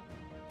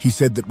 He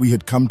said that we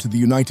had come to the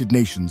United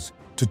Nations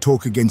to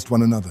talk against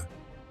one another.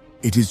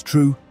 It is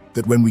true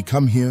that when we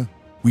come here,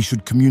 we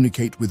should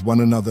communicate with one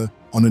another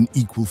on an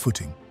equal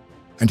footing.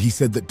 And he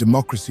said that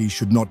democracy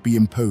should not be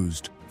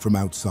imposed from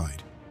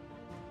outside.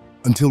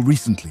 Until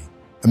recently,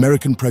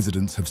 American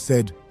presidents have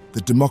said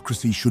that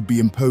democracy should be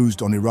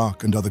imposed on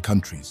Iraq and other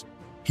countries.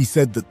 He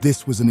said that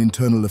this was an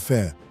internal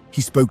affair.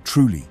 He spoke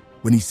truly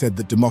when he said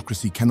that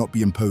democracy cannot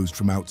be imposed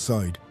from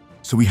outside,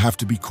 so we have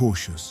to be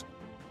cautious.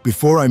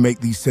 Before I make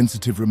these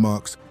sensitive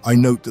remarks, I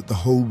note that the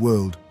whole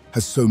world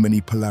has so many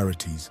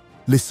polarities.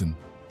 Listen,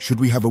 should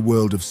we have a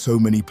world of so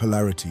many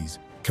polarities?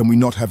 Can we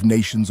not have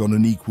nations on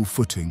an equal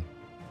footing?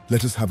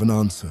 Let us have an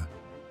answer.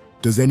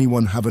 Does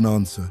anyone have an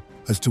answer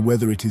as to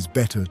whether it is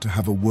better to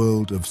have a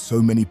world of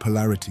so many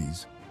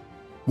polarities?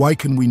 Why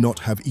can we not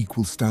have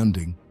equal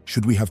standing?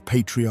 Should we have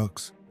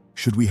patriarchs?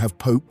 Should we have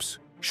popes?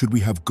 Should we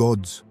have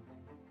gods?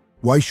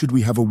 Why should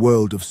we have a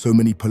world of so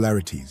many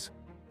polarities?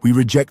 We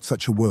reject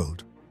such a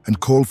world and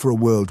call for a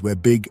world where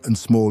big and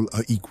small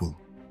are equal.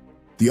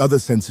 The other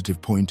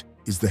sensitive point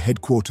is the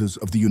headquarters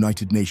of the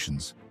United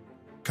Nations.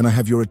 Can I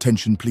have your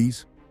attention,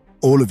 please?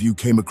 All of you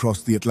came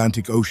across the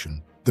Atlantic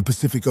Ocean, the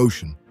Pacific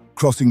Ocean,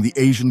 crossing the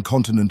Asian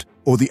continent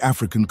or the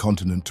African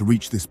continent to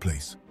reach this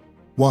place.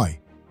 Why?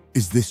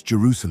 Is this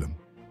Jerusalem?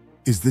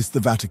 Is this the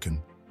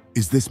Vatican?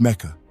 Is this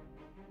Mecca?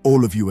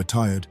 All of you are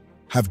tired,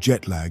 have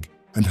jet lag,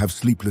 and have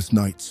sleepless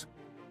nights.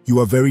 You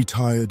are very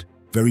tired,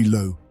 very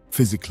low,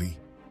 physically.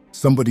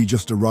 Somebody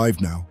just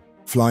arrived now,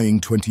 flying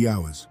 20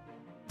 hours.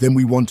 Then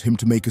we want him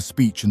to make a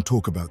speech and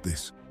talk about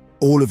this.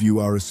 All of you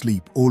are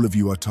asleep, all of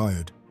you are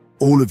tired.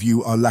 All of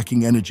you are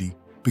lacking energy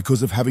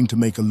because of having to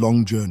make a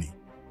long journey.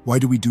 Why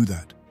do we do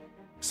that?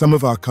 Some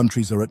of our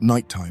countries are at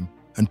nighttime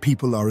and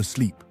people are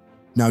asleep.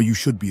 Now you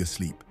should be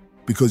asleep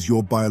because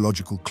your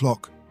biological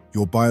clock,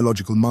 your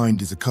biological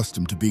mind is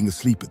accustomed to being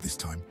asleep at this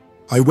time.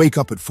 I wake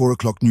up at 4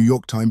 o'clock New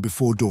York time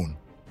before dawn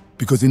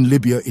because in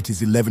Libya it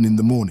is 11 in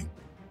the morning.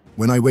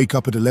 When I wake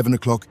up at 11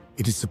 o'clock,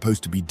 it is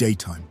supposed to be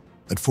daytime.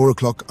 At 4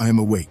 o'clock, I am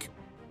awake.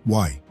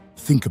 Why?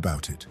 Think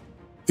about it.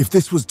 If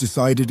this was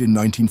decided in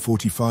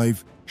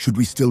 1945, should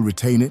we still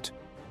retain it?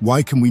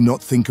 Why can we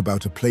not think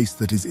about a place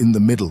that is in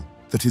the middle,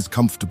 that is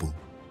comfortable?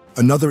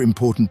 Another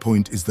important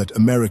point is that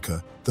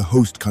America, the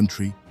host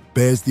country,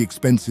 bears the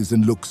expenses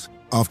and looks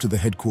after the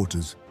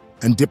headquarters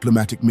and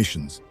diplomatic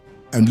missions,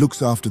 and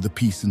looks after the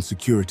peace and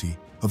security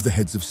of the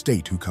heads of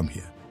state who come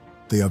here.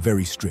 They are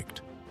very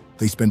strict.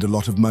 They spend a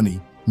lot of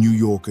money, New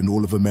York and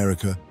all of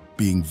America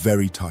being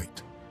very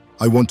tight.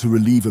 I want to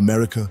relieve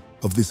America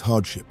of this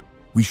hardship.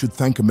 We should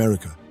thank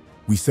America.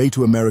 We say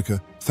to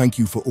America, thank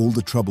you for all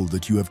the trouble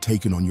that you have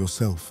taken on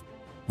yourself.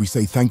 We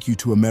say thank you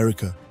to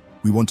America.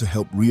 We want to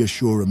help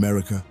reassure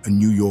America and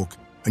New York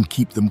and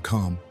keep them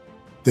calm.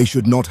 They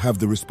should not have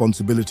the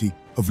responsibility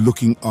of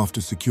looking after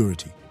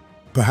security.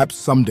 Perhaps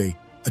someday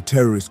a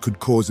terrorist could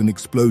cause an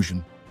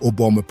explosion or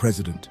bomb a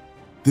president.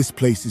 This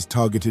place is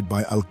targeted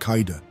by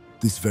Al-Qaeda,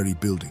 this very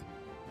building.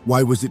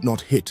 Why was it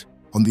not hit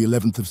on the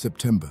 11th of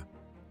September?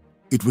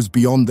 It was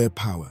beyond their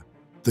power.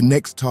 The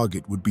next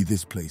target would be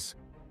this place.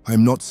 I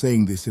am not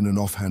saying this in an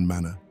offhand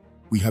manner.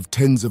 We have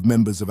tens of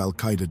members of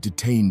Al-Qaeda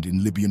detained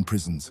in Libyan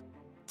prisons.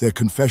 Their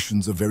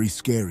confessions are very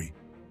scary.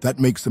 That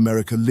makes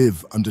America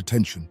live under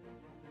tension.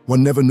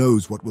 One never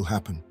knows what will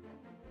happen.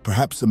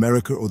 Perhaps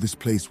America or this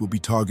place will be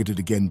targeted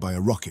again by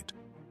a rocket.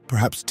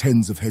 Perhaps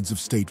tens of heads of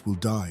state will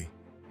die.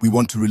 We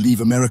want to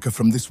relieve America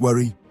from this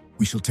worry.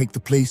 We shall take the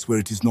place where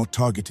it is not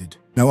targeted.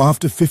 Now,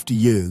 after 50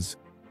 years,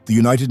 the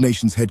United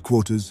Nations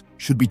headquarters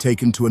should be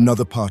taken to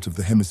another part of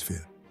the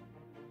hemisphere.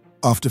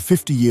 After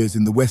 50 years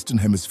in the Western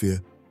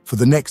Hemisphere, for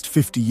the next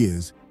 50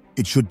 years,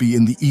 it should be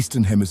in the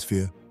Eastern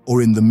Hemisphere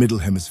or in the Middle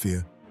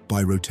Hemisphere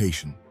by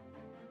rotation.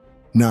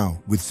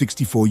 Now, with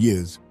 64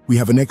 years, we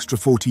have an extra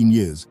 14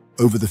 years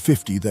over the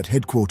 50 that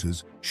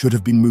headquarters should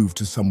have been moved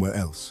to somewhere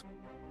else.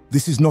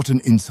 This is not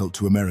an insult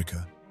to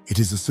America. It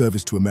is a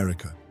service to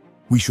America.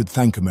 We should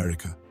thank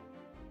America.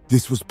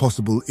 This was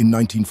possible in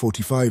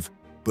 1945,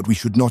 but we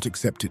should not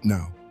accept it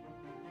now.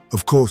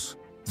 Of course,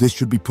 this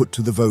should be put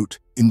to the vote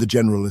in the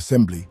General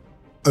Assembly,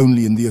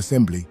 only in the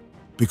Assembly,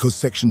 because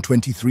Section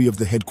 23 of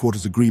the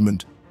Headquarters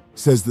Agreement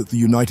says that the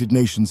United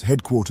Nations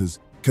headquarters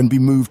can be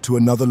moved to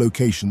another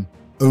location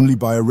only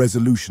by a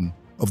resolution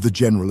of the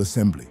General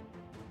Assembly.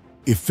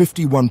 If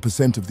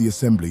 51% of the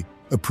Assembly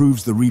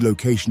approves the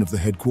relocation of the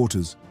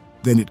headquarters,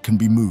 then it can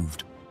be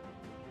moved.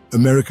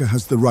 America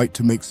has the right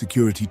to make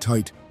security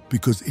tight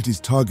because it is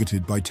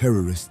targeted by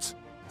terrorists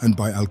and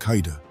by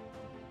Al-Qaeda.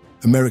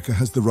 America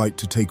has the right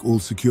to take all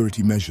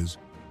security measures.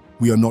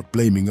 We are not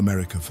blaming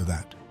America for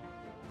that.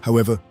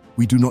 However,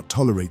 we do not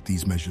tolerate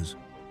these measures.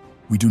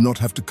 We do not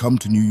have to come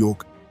to New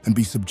York and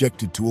be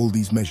subjected to all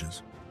these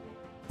measures.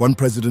 One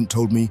president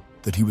told me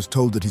that he was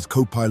told that his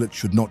co-pilot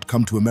should not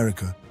come to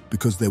America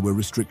because there were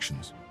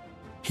restrictions.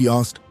 He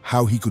asked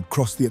how he could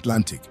cross the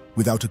Atlantic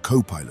without a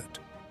co-pilot.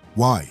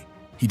 Why?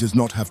 He does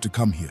not have to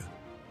come here.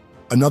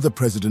 Another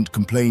president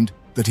complained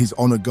that his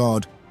honor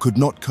guard could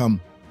not come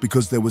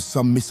because there was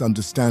some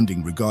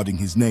misunderstanding regarding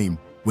his name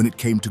when it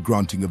came to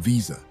granting a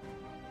visa.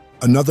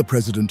 Another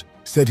president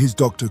said his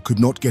doctor could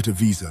not get a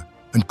visa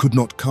and could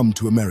not come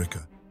to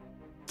America.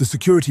 The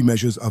security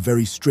measures are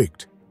very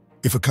strict.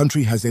 If a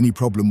country has any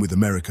problem with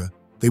America,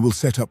 they will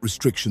set up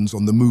restrictions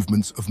on the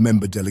movements of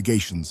member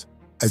delegations,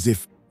 as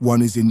if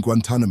one is in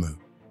Guantanamo.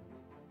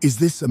 Is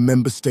this a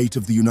member state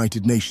of the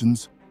United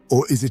Nations,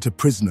 or is it a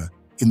prisoner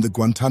in the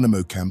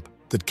Guantanamo camp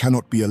that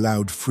cannot be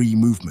allowed free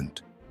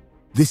movement?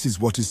 This is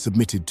what is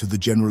submitted to the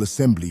General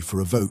Assembly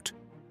for a vote,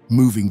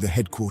 moving the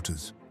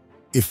headquarters.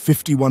 If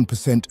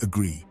 51%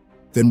 agree,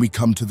 then we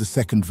come to the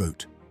second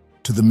vote,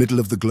 to the middle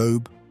of the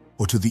globe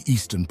or to the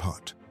eastern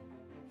part.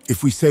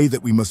 If we say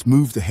that we must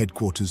move the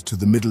headquarters to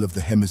the middle of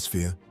the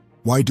hemisphere,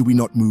 why do we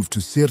not move to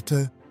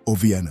Sirte or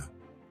Vienna?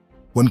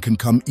 One can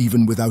come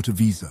even without a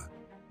visa.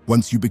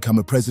 Once you become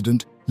a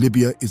president,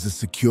 Libya is a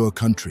secure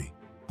country.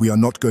 We are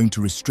not going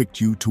to restrict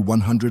you to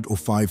 100 or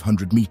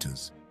 500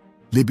 meters.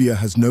 Libya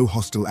has no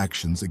hostile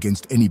actions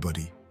against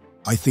anybody.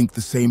 I think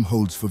the same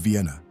holds for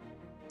Vienna.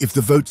 If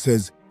the vote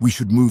says we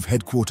should move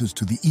headquarters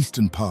to the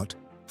eastern part,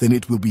 then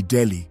it will be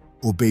Delhi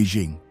or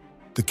Beijing,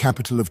 the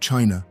capital of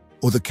China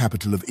or the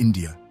capital of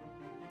India.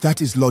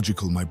 That is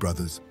logical, my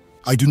brothers.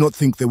 I do not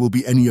think there will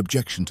be any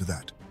objection to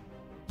that.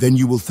 Then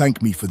you will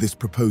thank me for this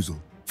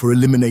proposal, for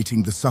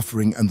eliminating the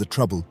suffering and the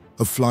trouble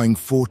of flying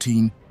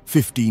 14,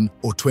 15,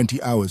 or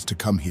 20 hours to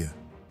come here.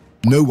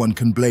 No one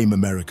can blame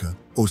America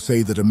or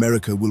say that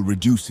America will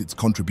reduce its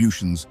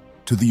contributions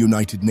to the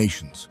United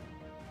Nations.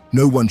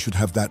 No one should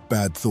have that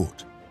bad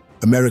thought.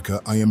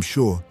 America, I am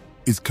sure,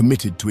 is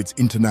committed to its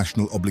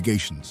international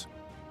obligations.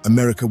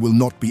 America will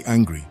not be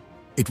angry.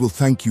 It will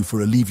thank you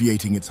for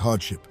alleviating its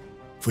hardship,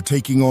 for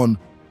taking on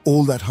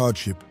all that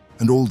hardship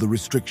and all the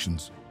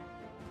restrictions.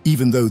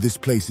 Even though this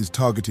place is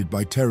targeted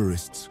by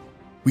terrorists,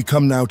 we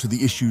come now to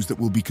the issues that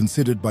will be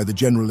considered by the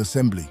General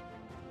Assembly.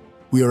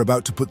 We are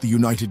about to put the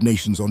United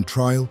Nations on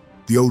trial,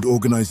 the old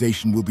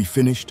organization will be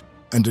finished,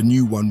 and a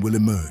new one will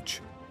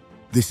emerge.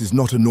 This is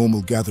not a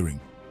normal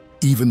gathering.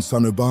 Even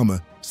son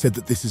Obama said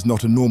that this is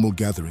not a normal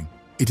gathering.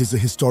 It is a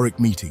historic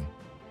meeting.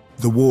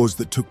 The wars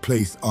that took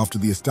place after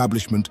the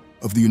establishment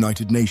of the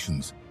United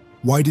Nations,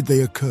 why did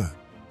they occur?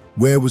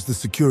 Where was the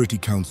Security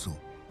Council?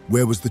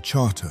 Where was the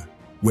Charter?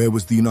 Where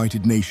was the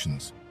United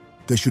Nations?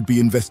 There should be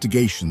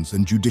investigations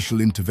and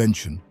judicial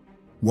intervention.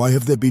 Why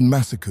have there been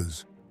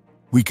massacres?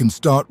 We can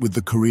start with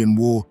the Korean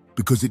War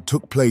because it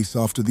took place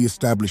after the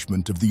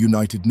establishment of the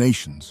United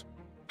Nations.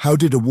 How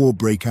did a war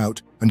break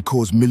out and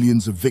cause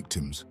millions of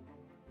victims?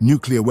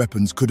 Nuclear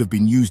weapons could have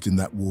been used in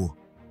that war.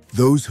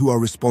 Those who are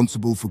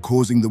responsible for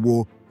causing the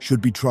war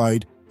should be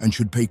tried and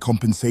should pay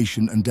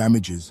compensation and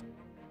damages.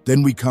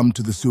 Then we come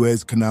to the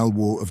Suez Canal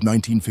War of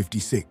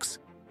 1956.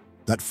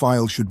 That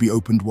file should be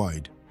opened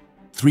wide.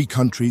 3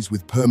 countries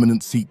with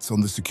permanent seats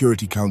on the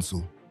Security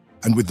Council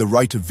and with the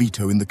right of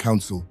veto in the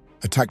Council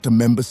attacked a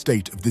member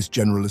state of this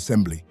General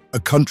Assembly. A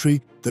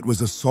country that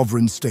was a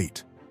sovereign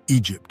state,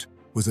 Egypt,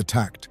 was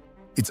attacked.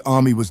 Its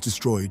army was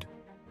destroyed.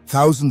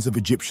 Thousands of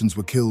Egyptians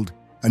were killed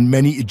and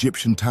many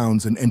Egyptian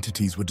towns and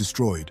entities were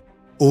destroyed,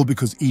 all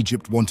because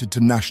Egypt wanted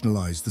to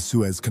nationalize the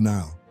Suez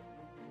Canal.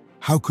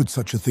 How could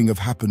such a thing have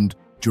happened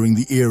during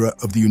the era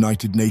of the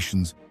United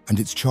Nations and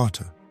its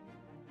charter?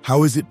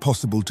 How is it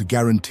possible to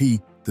guarantee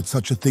that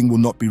such a thing will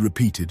not be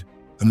repeated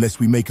unless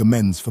we make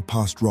amends for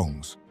past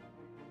wrongs?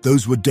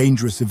 Those were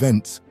dangerous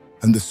events,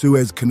 and the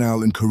Suez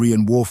Canal and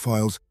Korean War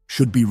files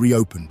should be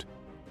reopened.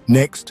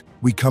 Next,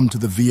 we come to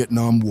the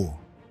Vietnam War.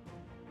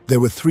 There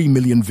were 3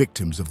 million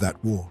victims of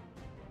that war.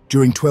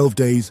 During 12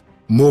 days,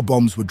 more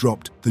bombs were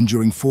dropped than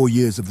during 4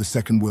 years of the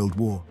Second World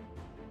War.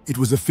 It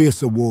was a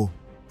fiercer war,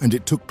 and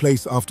it took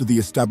place after the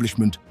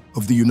establishment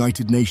of the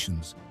United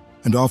Nations,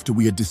 and after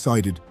we had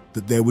decided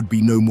that there would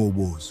be no more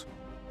wars.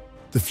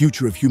 The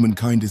future of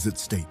humankind is at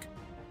stake.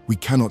 We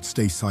cannot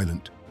stay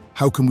silent.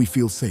 How can we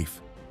feel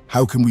safe?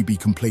 How can we be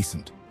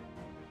complacent?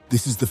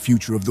 This is the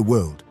future of the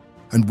world,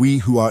 and we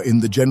who are in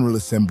the General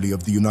Assembly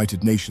of the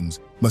United Nations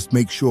must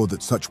make sure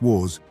that such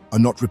wars are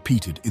not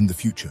repeated in the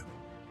future.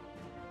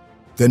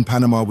 Then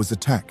Panama was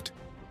attacked,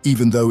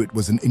 even though it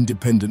was an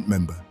independent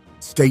member,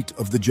 state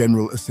of the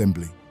General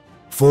Assembly.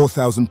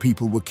 4,000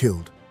 people were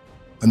killed,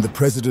 and the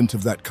president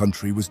of that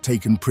country was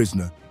taken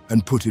prisoner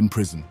and put in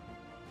prison.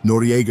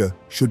 Noriega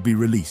should be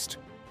released.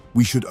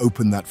 We should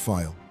open that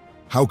file.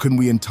 How can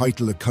we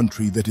entitle a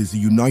country that is a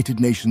United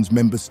Nations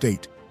member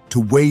state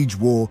to wage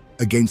war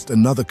against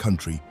another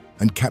country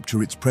and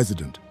capture its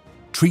president,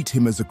 treat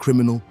him as a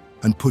criminal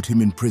and put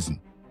him in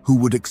prison? Who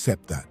would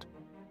accept that?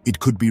 It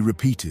could be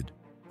repeated.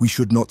 We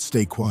should not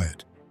stay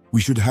quiet. We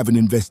should have an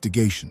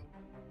investigation.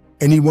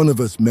 Any one of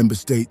us member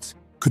states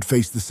could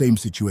face the same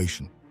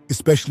situation,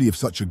 especially if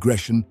such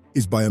aggression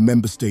is by a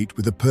member state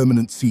with a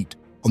permanent seat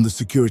on the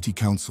Security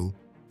Council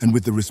and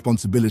with the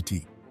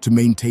responsibility to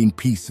maintain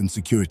peace and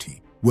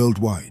security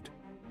worldwide.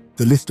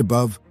 The list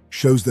above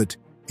shows that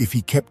If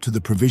he kept to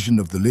the provision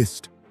of the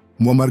list,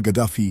 Muammar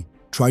Gaddafi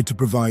tried to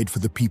provide for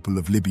the people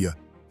of Libya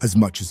as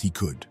much as he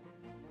could.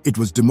 It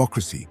was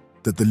democracy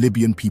that the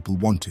Libyan people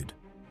wanted,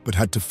 but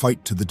had to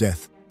fight to the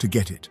death to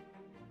get it.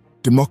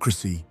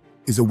 Democracy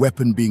is a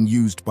weapon being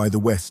used by the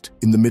West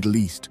in the Middle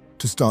East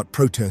to start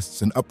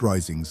protests and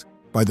uprisings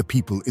by the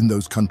people in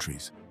those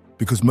countries,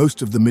 because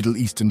most of the Middle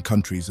Eastern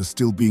countries are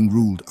still being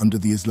ruled under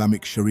the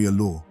Islamic Sharia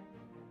law.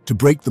 To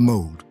break the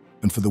mold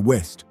and for the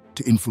West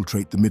to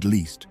infiltrate the Middle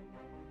East,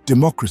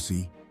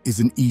 democracy is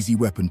an easy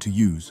weapon to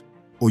use,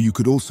 or you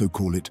could also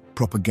call it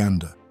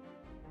propaganda.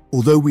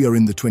 Although we are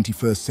in the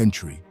 21st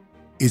century,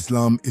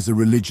 Islam is a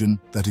religion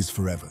that is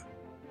forever.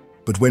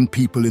 But when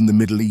people in the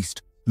Middle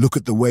East look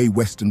at the way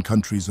Western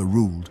countries are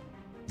ruled,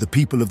 the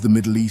people of the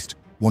Middle East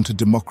want a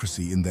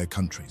democracy in their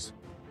countries.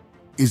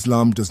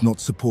 Islam does not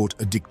support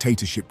a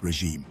dictatorship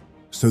regime,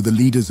 so the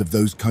leaders of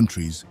those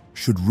countries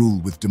should rule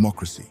with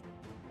democracy.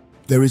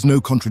 There is no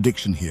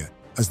contradiction here,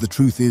 as the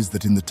truth is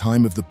that in the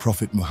time of the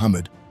Prophet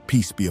Muhammad,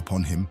 peace be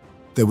upon him,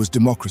 there was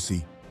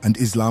democracy and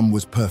Islam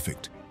was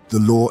perfect. The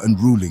law and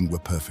ruling were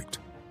perfect.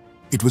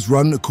 It was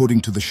run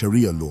according to the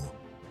Sharia law.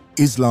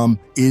 Islam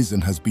is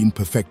and has been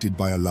perfected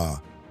by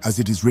Allah, as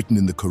it is written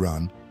in the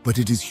Quran, but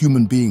it is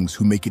human beings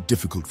who make it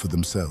difficult for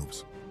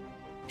themselves.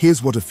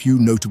 Here's what a few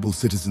notable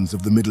citizens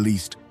of the Middle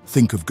East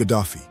think of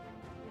Gaddafi.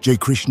 J.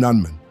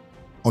 Krishnanman,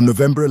 on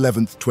November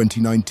 11,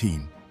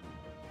 2019.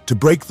 To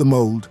break the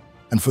mold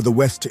and for the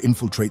West to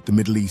infiltrate the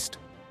Middle East,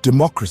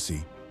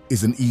 democracy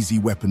is an easy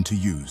weapon to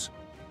use,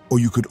 or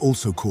you could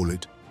also call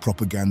it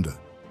propaganda.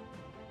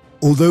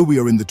 Although we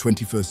are in the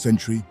 21st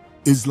century,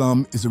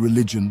 Islam is a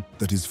religion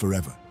that is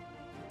forever.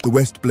 The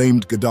West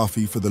blamed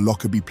Gaddafi for the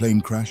Lockerbie plane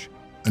crash,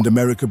 and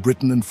America,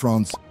 Britain and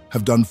France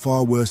have done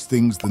far worse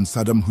things than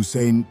Saddam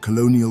Hussein,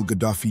 colonial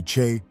Gaddafi,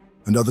 Che,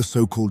 and other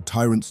so-called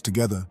tyrants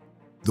together.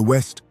 The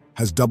West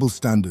has double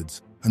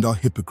standards and are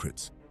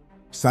hypocrites.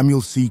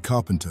 Samuel C.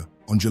 Carpenter,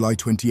 on July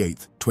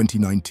 28,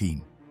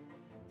 2019.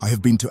 I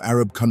have been to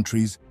Arab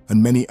countries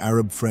and many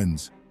Arab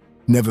friends.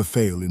 Never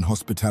fail in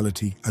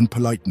hospitality and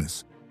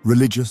politeness,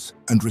 religious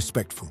and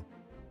respectful.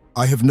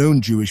 I have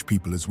known Jewish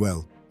people as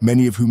well,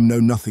 many of whom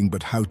know nothing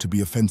but how to be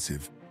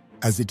offensive,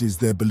 as it is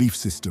their belief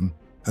system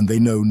and they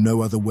know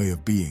no other way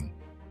of being.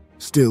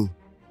 Still,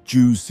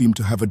 Jews seem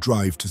to have a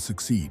drive to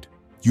succeed,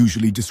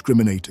 usually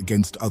discriminate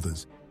against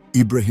others.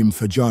 Ibrahim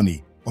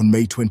Fajani, on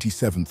May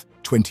 27,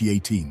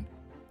 2018.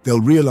 They'll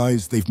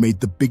realize they've made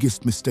the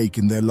biggest mistake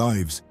in their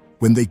lives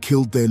when they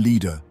killed their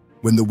leader,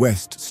 when the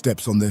West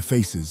steps on their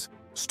faces,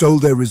 stole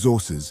their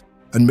resources,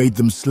 and made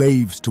them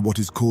slaves to what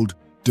is called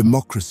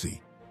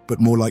democracy, but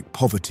more like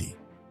poverty.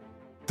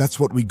 That's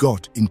what we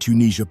got in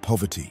Tunisia,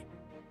 poverty.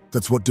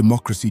 That's what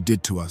democracy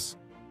did to us.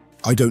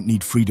 I don't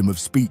need freedom of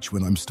speech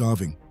when I'm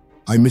starving.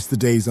 I miss the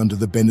days under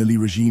the Ben Ali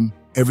regime.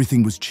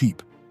 Everything was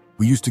cheap.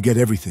 We used to get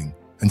everything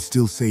and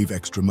still save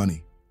extra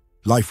money.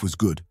 Life was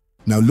good.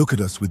 Now look at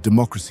us with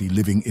democracy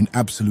living in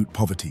absolute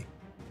poverty.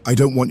 I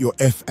don't want your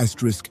F***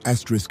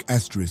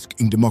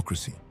 in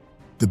democracy.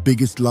 The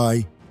biggest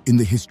lie in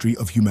the history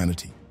of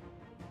humanity.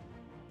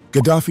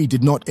 Gaddafi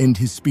did not end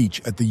his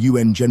speech at the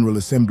UN General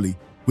Assembly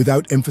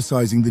without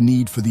emphasizing the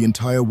need for the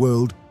entire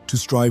world to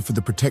strive for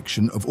the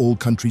protection of all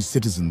countries'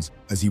 citizens,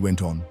 as he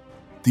went on.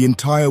 The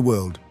entire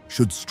world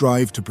should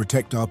strive to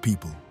protect our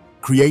people,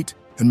 create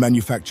and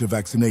manufacture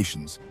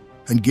vaccinations,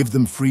 and give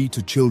them free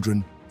to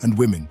children and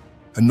women,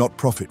 and not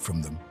profit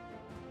from them.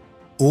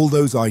 All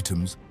those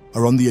items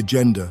are on the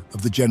agenda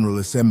of the General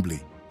Assembly,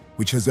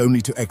 which has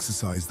only to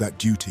exercise that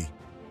duty.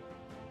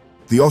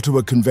 The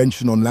Ottawa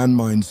Convention on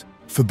Landmines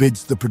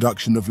forbids the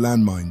production of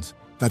landmines.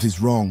 That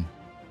is wrong.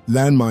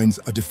 Landmines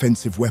are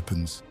defensive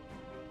weapons.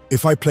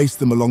 If I place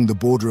them along the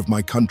border of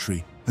my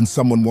country and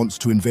someone wants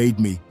to invade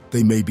me,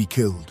 they may be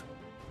killed.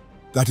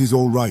 That is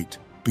all right,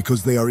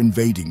 because they are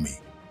invading me.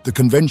 The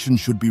convention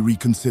should be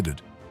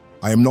reconsidered.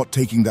 I am not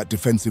taking that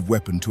defensive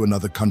weapon to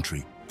another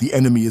country. The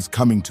enemy is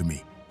coming to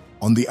me.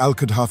 On the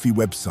Al-Gaddafi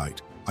website,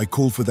 I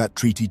call for that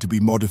treaty to be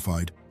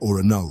modified or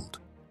annulled.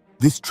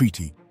 This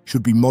treaty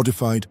should be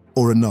modified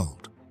or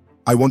annulled.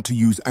 I want to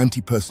use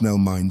anti-personnel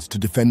mines to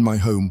defend my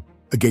home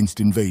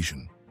against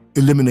invasion.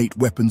 Eliminate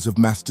weapons of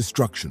mass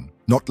destruction,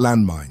 not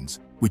landmines,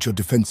 which are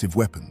defensive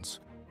weapons.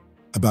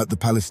 About the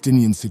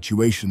Palestinian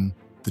situation,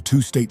 the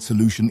two-state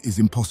solution is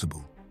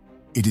impossible.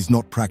 It is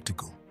not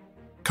practical.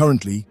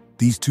 Currently,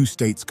 these two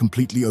states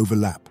completely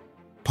overlap.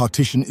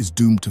 Partition is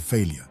doomed to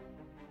failure.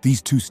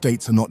 These two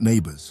states are not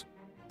neighbors.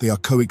 They are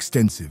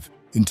coextensive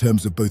in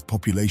terms of both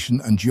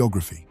population and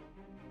geography.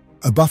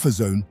 A buffer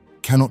zone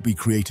cannot be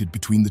created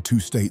between the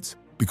two states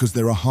because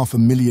there are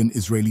 500,000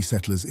 Israeli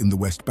settlers in the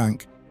West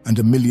Bank and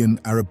 1 million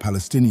Arab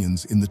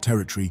Palestinians in the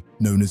territory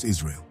known as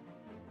Israel.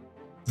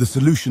 The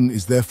solution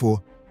is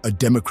therefore a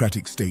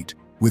democratic state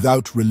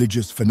without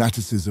religious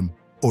fanaticism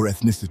or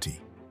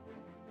ethnicity.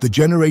 The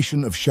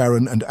generation of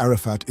Sharon and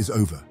Arafat is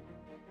over.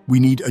 We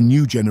need a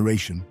new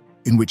generation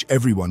in which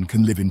everyone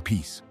can live in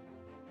peace.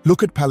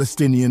 Look at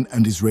Palestinian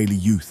and Israeli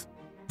youth.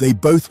 They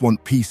both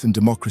want peace and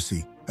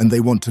democracy, and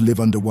they want to live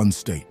under one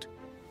state.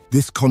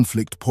 This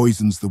conflict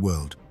poisons the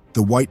world.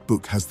 The White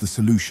Book has the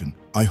solution.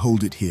 I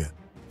hold it here.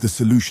 The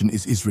solution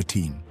is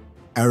Israel.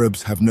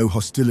 Arabs have no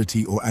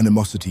hostility or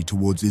animosity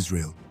towards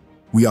Israel.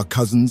 We are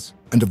cousins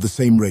and of the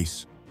same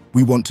race.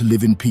 We want to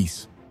live in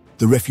peace.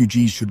 The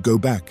refugees should go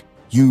back.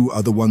 You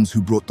are the ones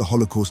who brought the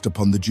Holocaust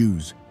upon the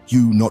Jews.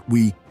 You, not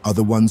we, are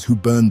the ones who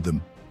burned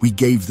them. We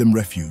gave them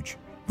refuge.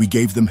 We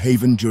gave them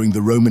haven during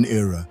the Roman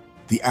era,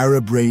 the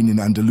Arab reign in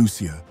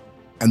Andalusia,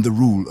 and the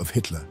rule of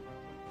Hitler.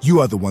 You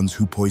are the ones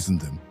who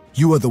poisoned them.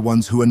 You are the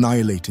ones who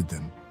annihilated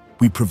them.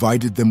 We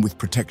provided them with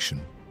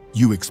protection.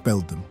 You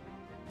expelled them.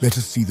 Let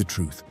us see the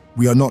truth.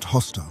 We are not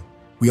hostile.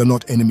 We are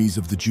not enemies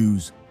of the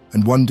Jews.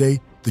 And one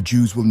day, the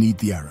Jews will need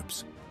the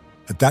Arabs.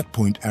 At that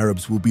point,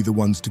 Arabs will be the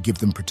ones to give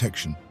them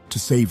protection, to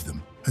save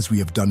them, as we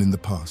have done in the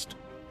past.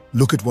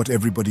 Look at what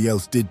everybody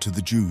else did to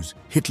the Jews.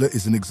 Hitler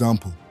is an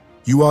example.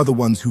 You are the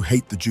ones who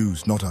hate the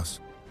Jews, not us.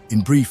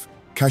 In brief,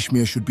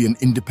 Kashmir should be an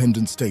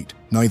independent state,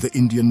 neither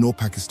Indian nor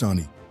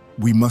Pakistani.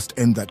 We must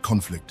end that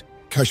conflict.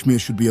 Kashmir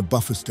should be a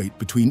buffer state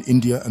between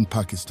India and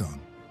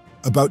Pakistan.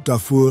 About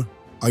Darfur,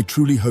 I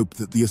truly hope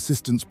that the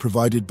assistance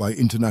provided by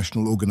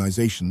international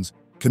organizations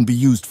can be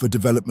used for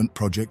development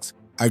projects,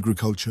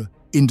 agriculture,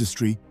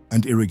 industry,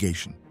 and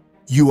irrigation.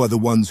 You are the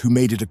ones who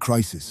made it a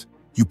crisis.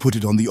 You put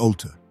it on the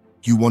altar.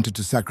 You wanted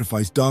to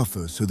sacrifice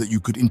Darfur so that you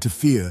could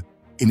interfere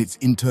in its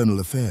internal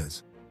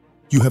affairs.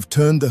 You have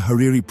turned the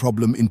Hariri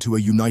problem into a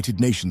United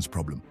Nations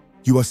problem.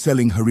 You are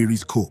selling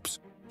Hariri's corpse.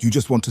 You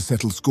just want to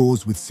settle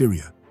scores with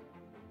Syria.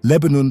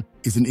 Lebanon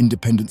is an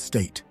independent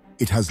state.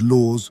 It has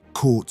laws,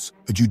 courts,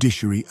 a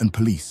judiciary, and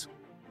police.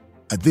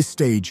 At this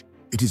stage,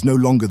 it is no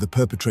longer the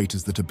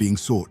perpetrators that are being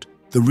sought.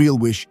 The real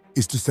wish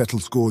is to settle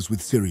scores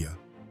with Syria,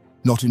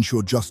 not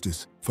ensure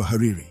justice for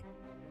Hariri.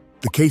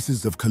 The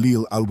cases of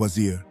Khalil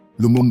al-Wazir,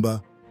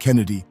 Lumumba,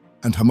 Kennedy,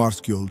 and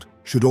Hammarskjöld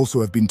should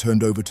also have been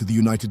turned over to the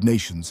United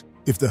Nations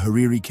if the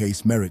Hariri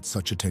case merits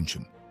such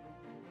attention.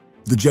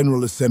 The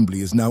General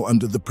Assembly is now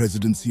under the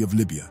presidency of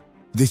Libya.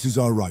 This is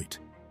our right.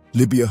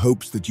 Libya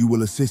hopes that you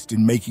will assist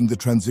in making the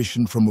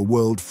transition from a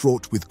world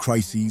fraught with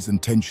crises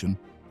and tension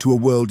to a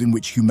world in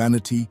which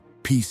humanity,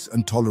 peace,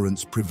 and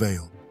tolerance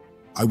prevail.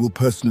 I will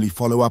personally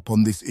follow up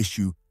on this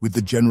issue with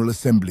the General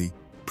Assembly,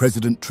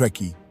 President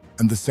Trekkie,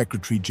 and the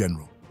Secretary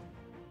General.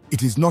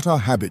 It is not our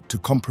habit to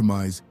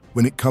compromise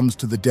when it comes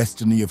to the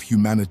destiny of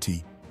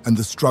humanity and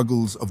the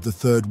struggles of the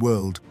Third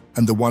World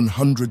and the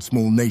 100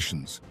 small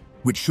nations,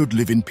 which should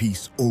live in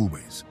peace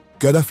always.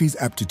 Gaddafi's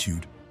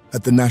aptitude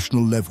at the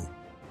national level.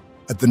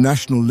 At the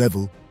national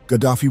level,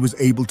 Gaddafi was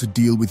able to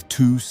deal with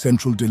two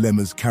central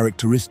dilemmas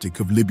characteristic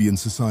of Libyan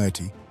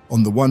society.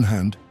 On the one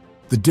hand,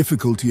 the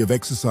difficulty of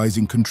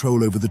exercising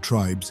control over the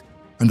tribes,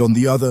 and on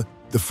the other,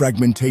 the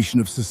fragmentation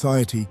of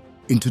society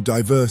into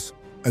diverse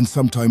and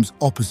sometimes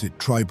opposite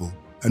tribal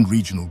and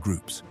regional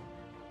groups.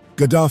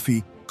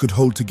 Gaddafi could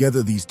hold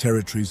together these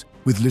territories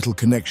with little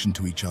connection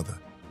to each other.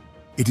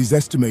 It is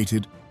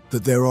estimated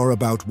that there are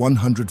about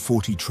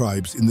 140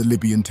 tribes in the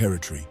Libyan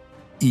territory,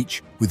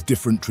 each with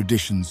different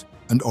traditions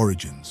and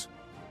origins.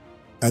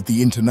 At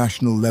the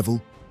international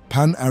level,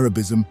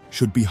 Pan-Arabism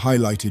should be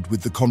highlighted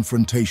with the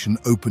confrontation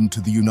opened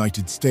to the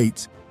United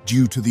States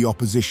due to the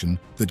opposition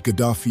that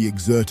Gaddafi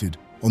exerted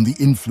on the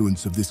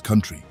influence of this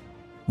country,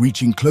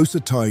 reaching closer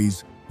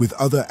ties with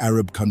other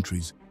Arab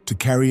countries to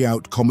carry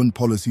out common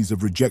policies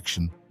of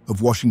rejection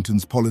of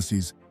Washington's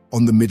policies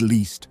on the Middle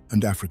East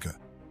and Africa.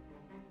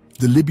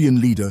 The Libyan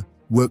leader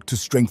worked to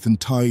strengthen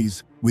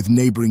ties with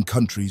neighboring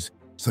countries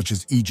such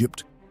as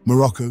Egypt,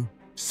 Morocco,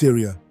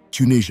 Syria,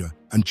 Tunisia,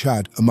 and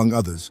Chad, among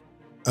others,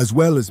 as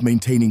well as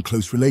maintaining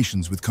close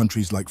relations with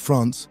countries like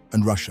France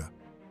and Russia.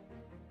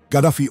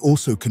 Gaddafi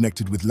also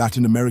connected with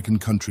Latin American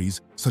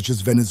countries such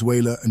as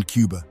Venezuela and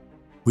Cuba,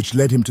 which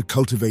led him to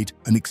cultivate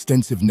an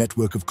extensive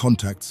network of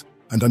contacts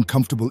and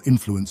uncomfortable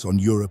influence on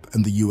Europe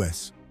and the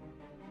US.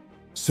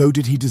 So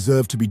did he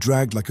deserve to be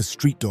dragged like a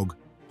street dog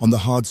on the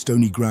hard,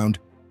 stony ground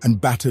and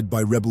battered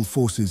by rebel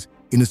forces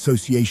in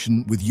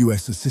association with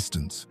US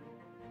assistance?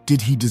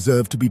 Did he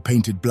deserve to be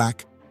painted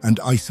black and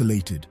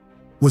isolated?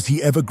 Was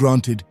he ever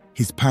granted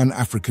his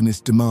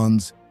Pan-Africanist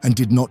demands and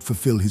did not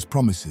fulfill his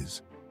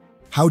promises?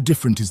 How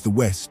different is the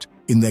West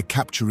in their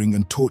capturing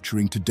and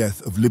torturing to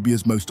death of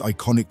Libya's most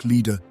iconic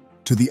leader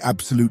to the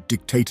absolute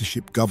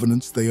dictatorship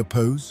governance they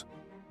oppose?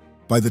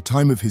 By the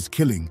time of his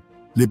killing,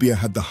 Libya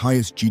had the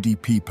highest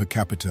GDP per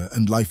capita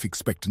and life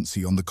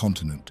expectancy on the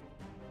continent.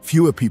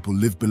 Fewer people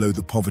live below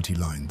the poverty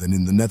line than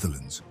in the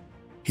Netherlands.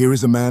 Here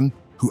is a man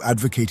who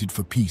advocated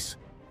for peace,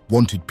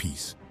 wanted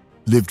peace,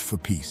 lived for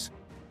peace,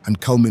 and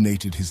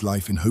culminated his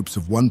life in hopes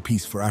of one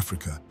peace for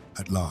Africa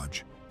at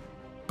large.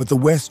 But the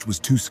West was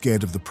too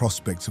scared of the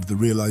prospects of the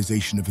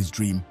realization of his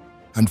dream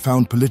and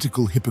found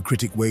political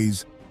hypocritic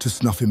ways to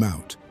snuff him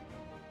out.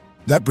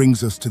 That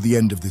brings us to the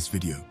end of this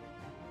video.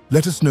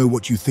 Let us know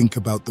what you think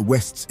about the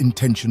West's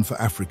intention for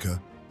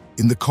Africa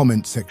in the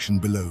comment section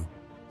below.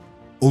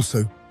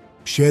 Also,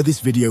 share this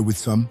video with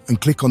some and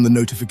click on the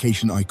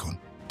notification icon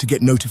to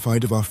get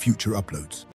notified of our future uploads.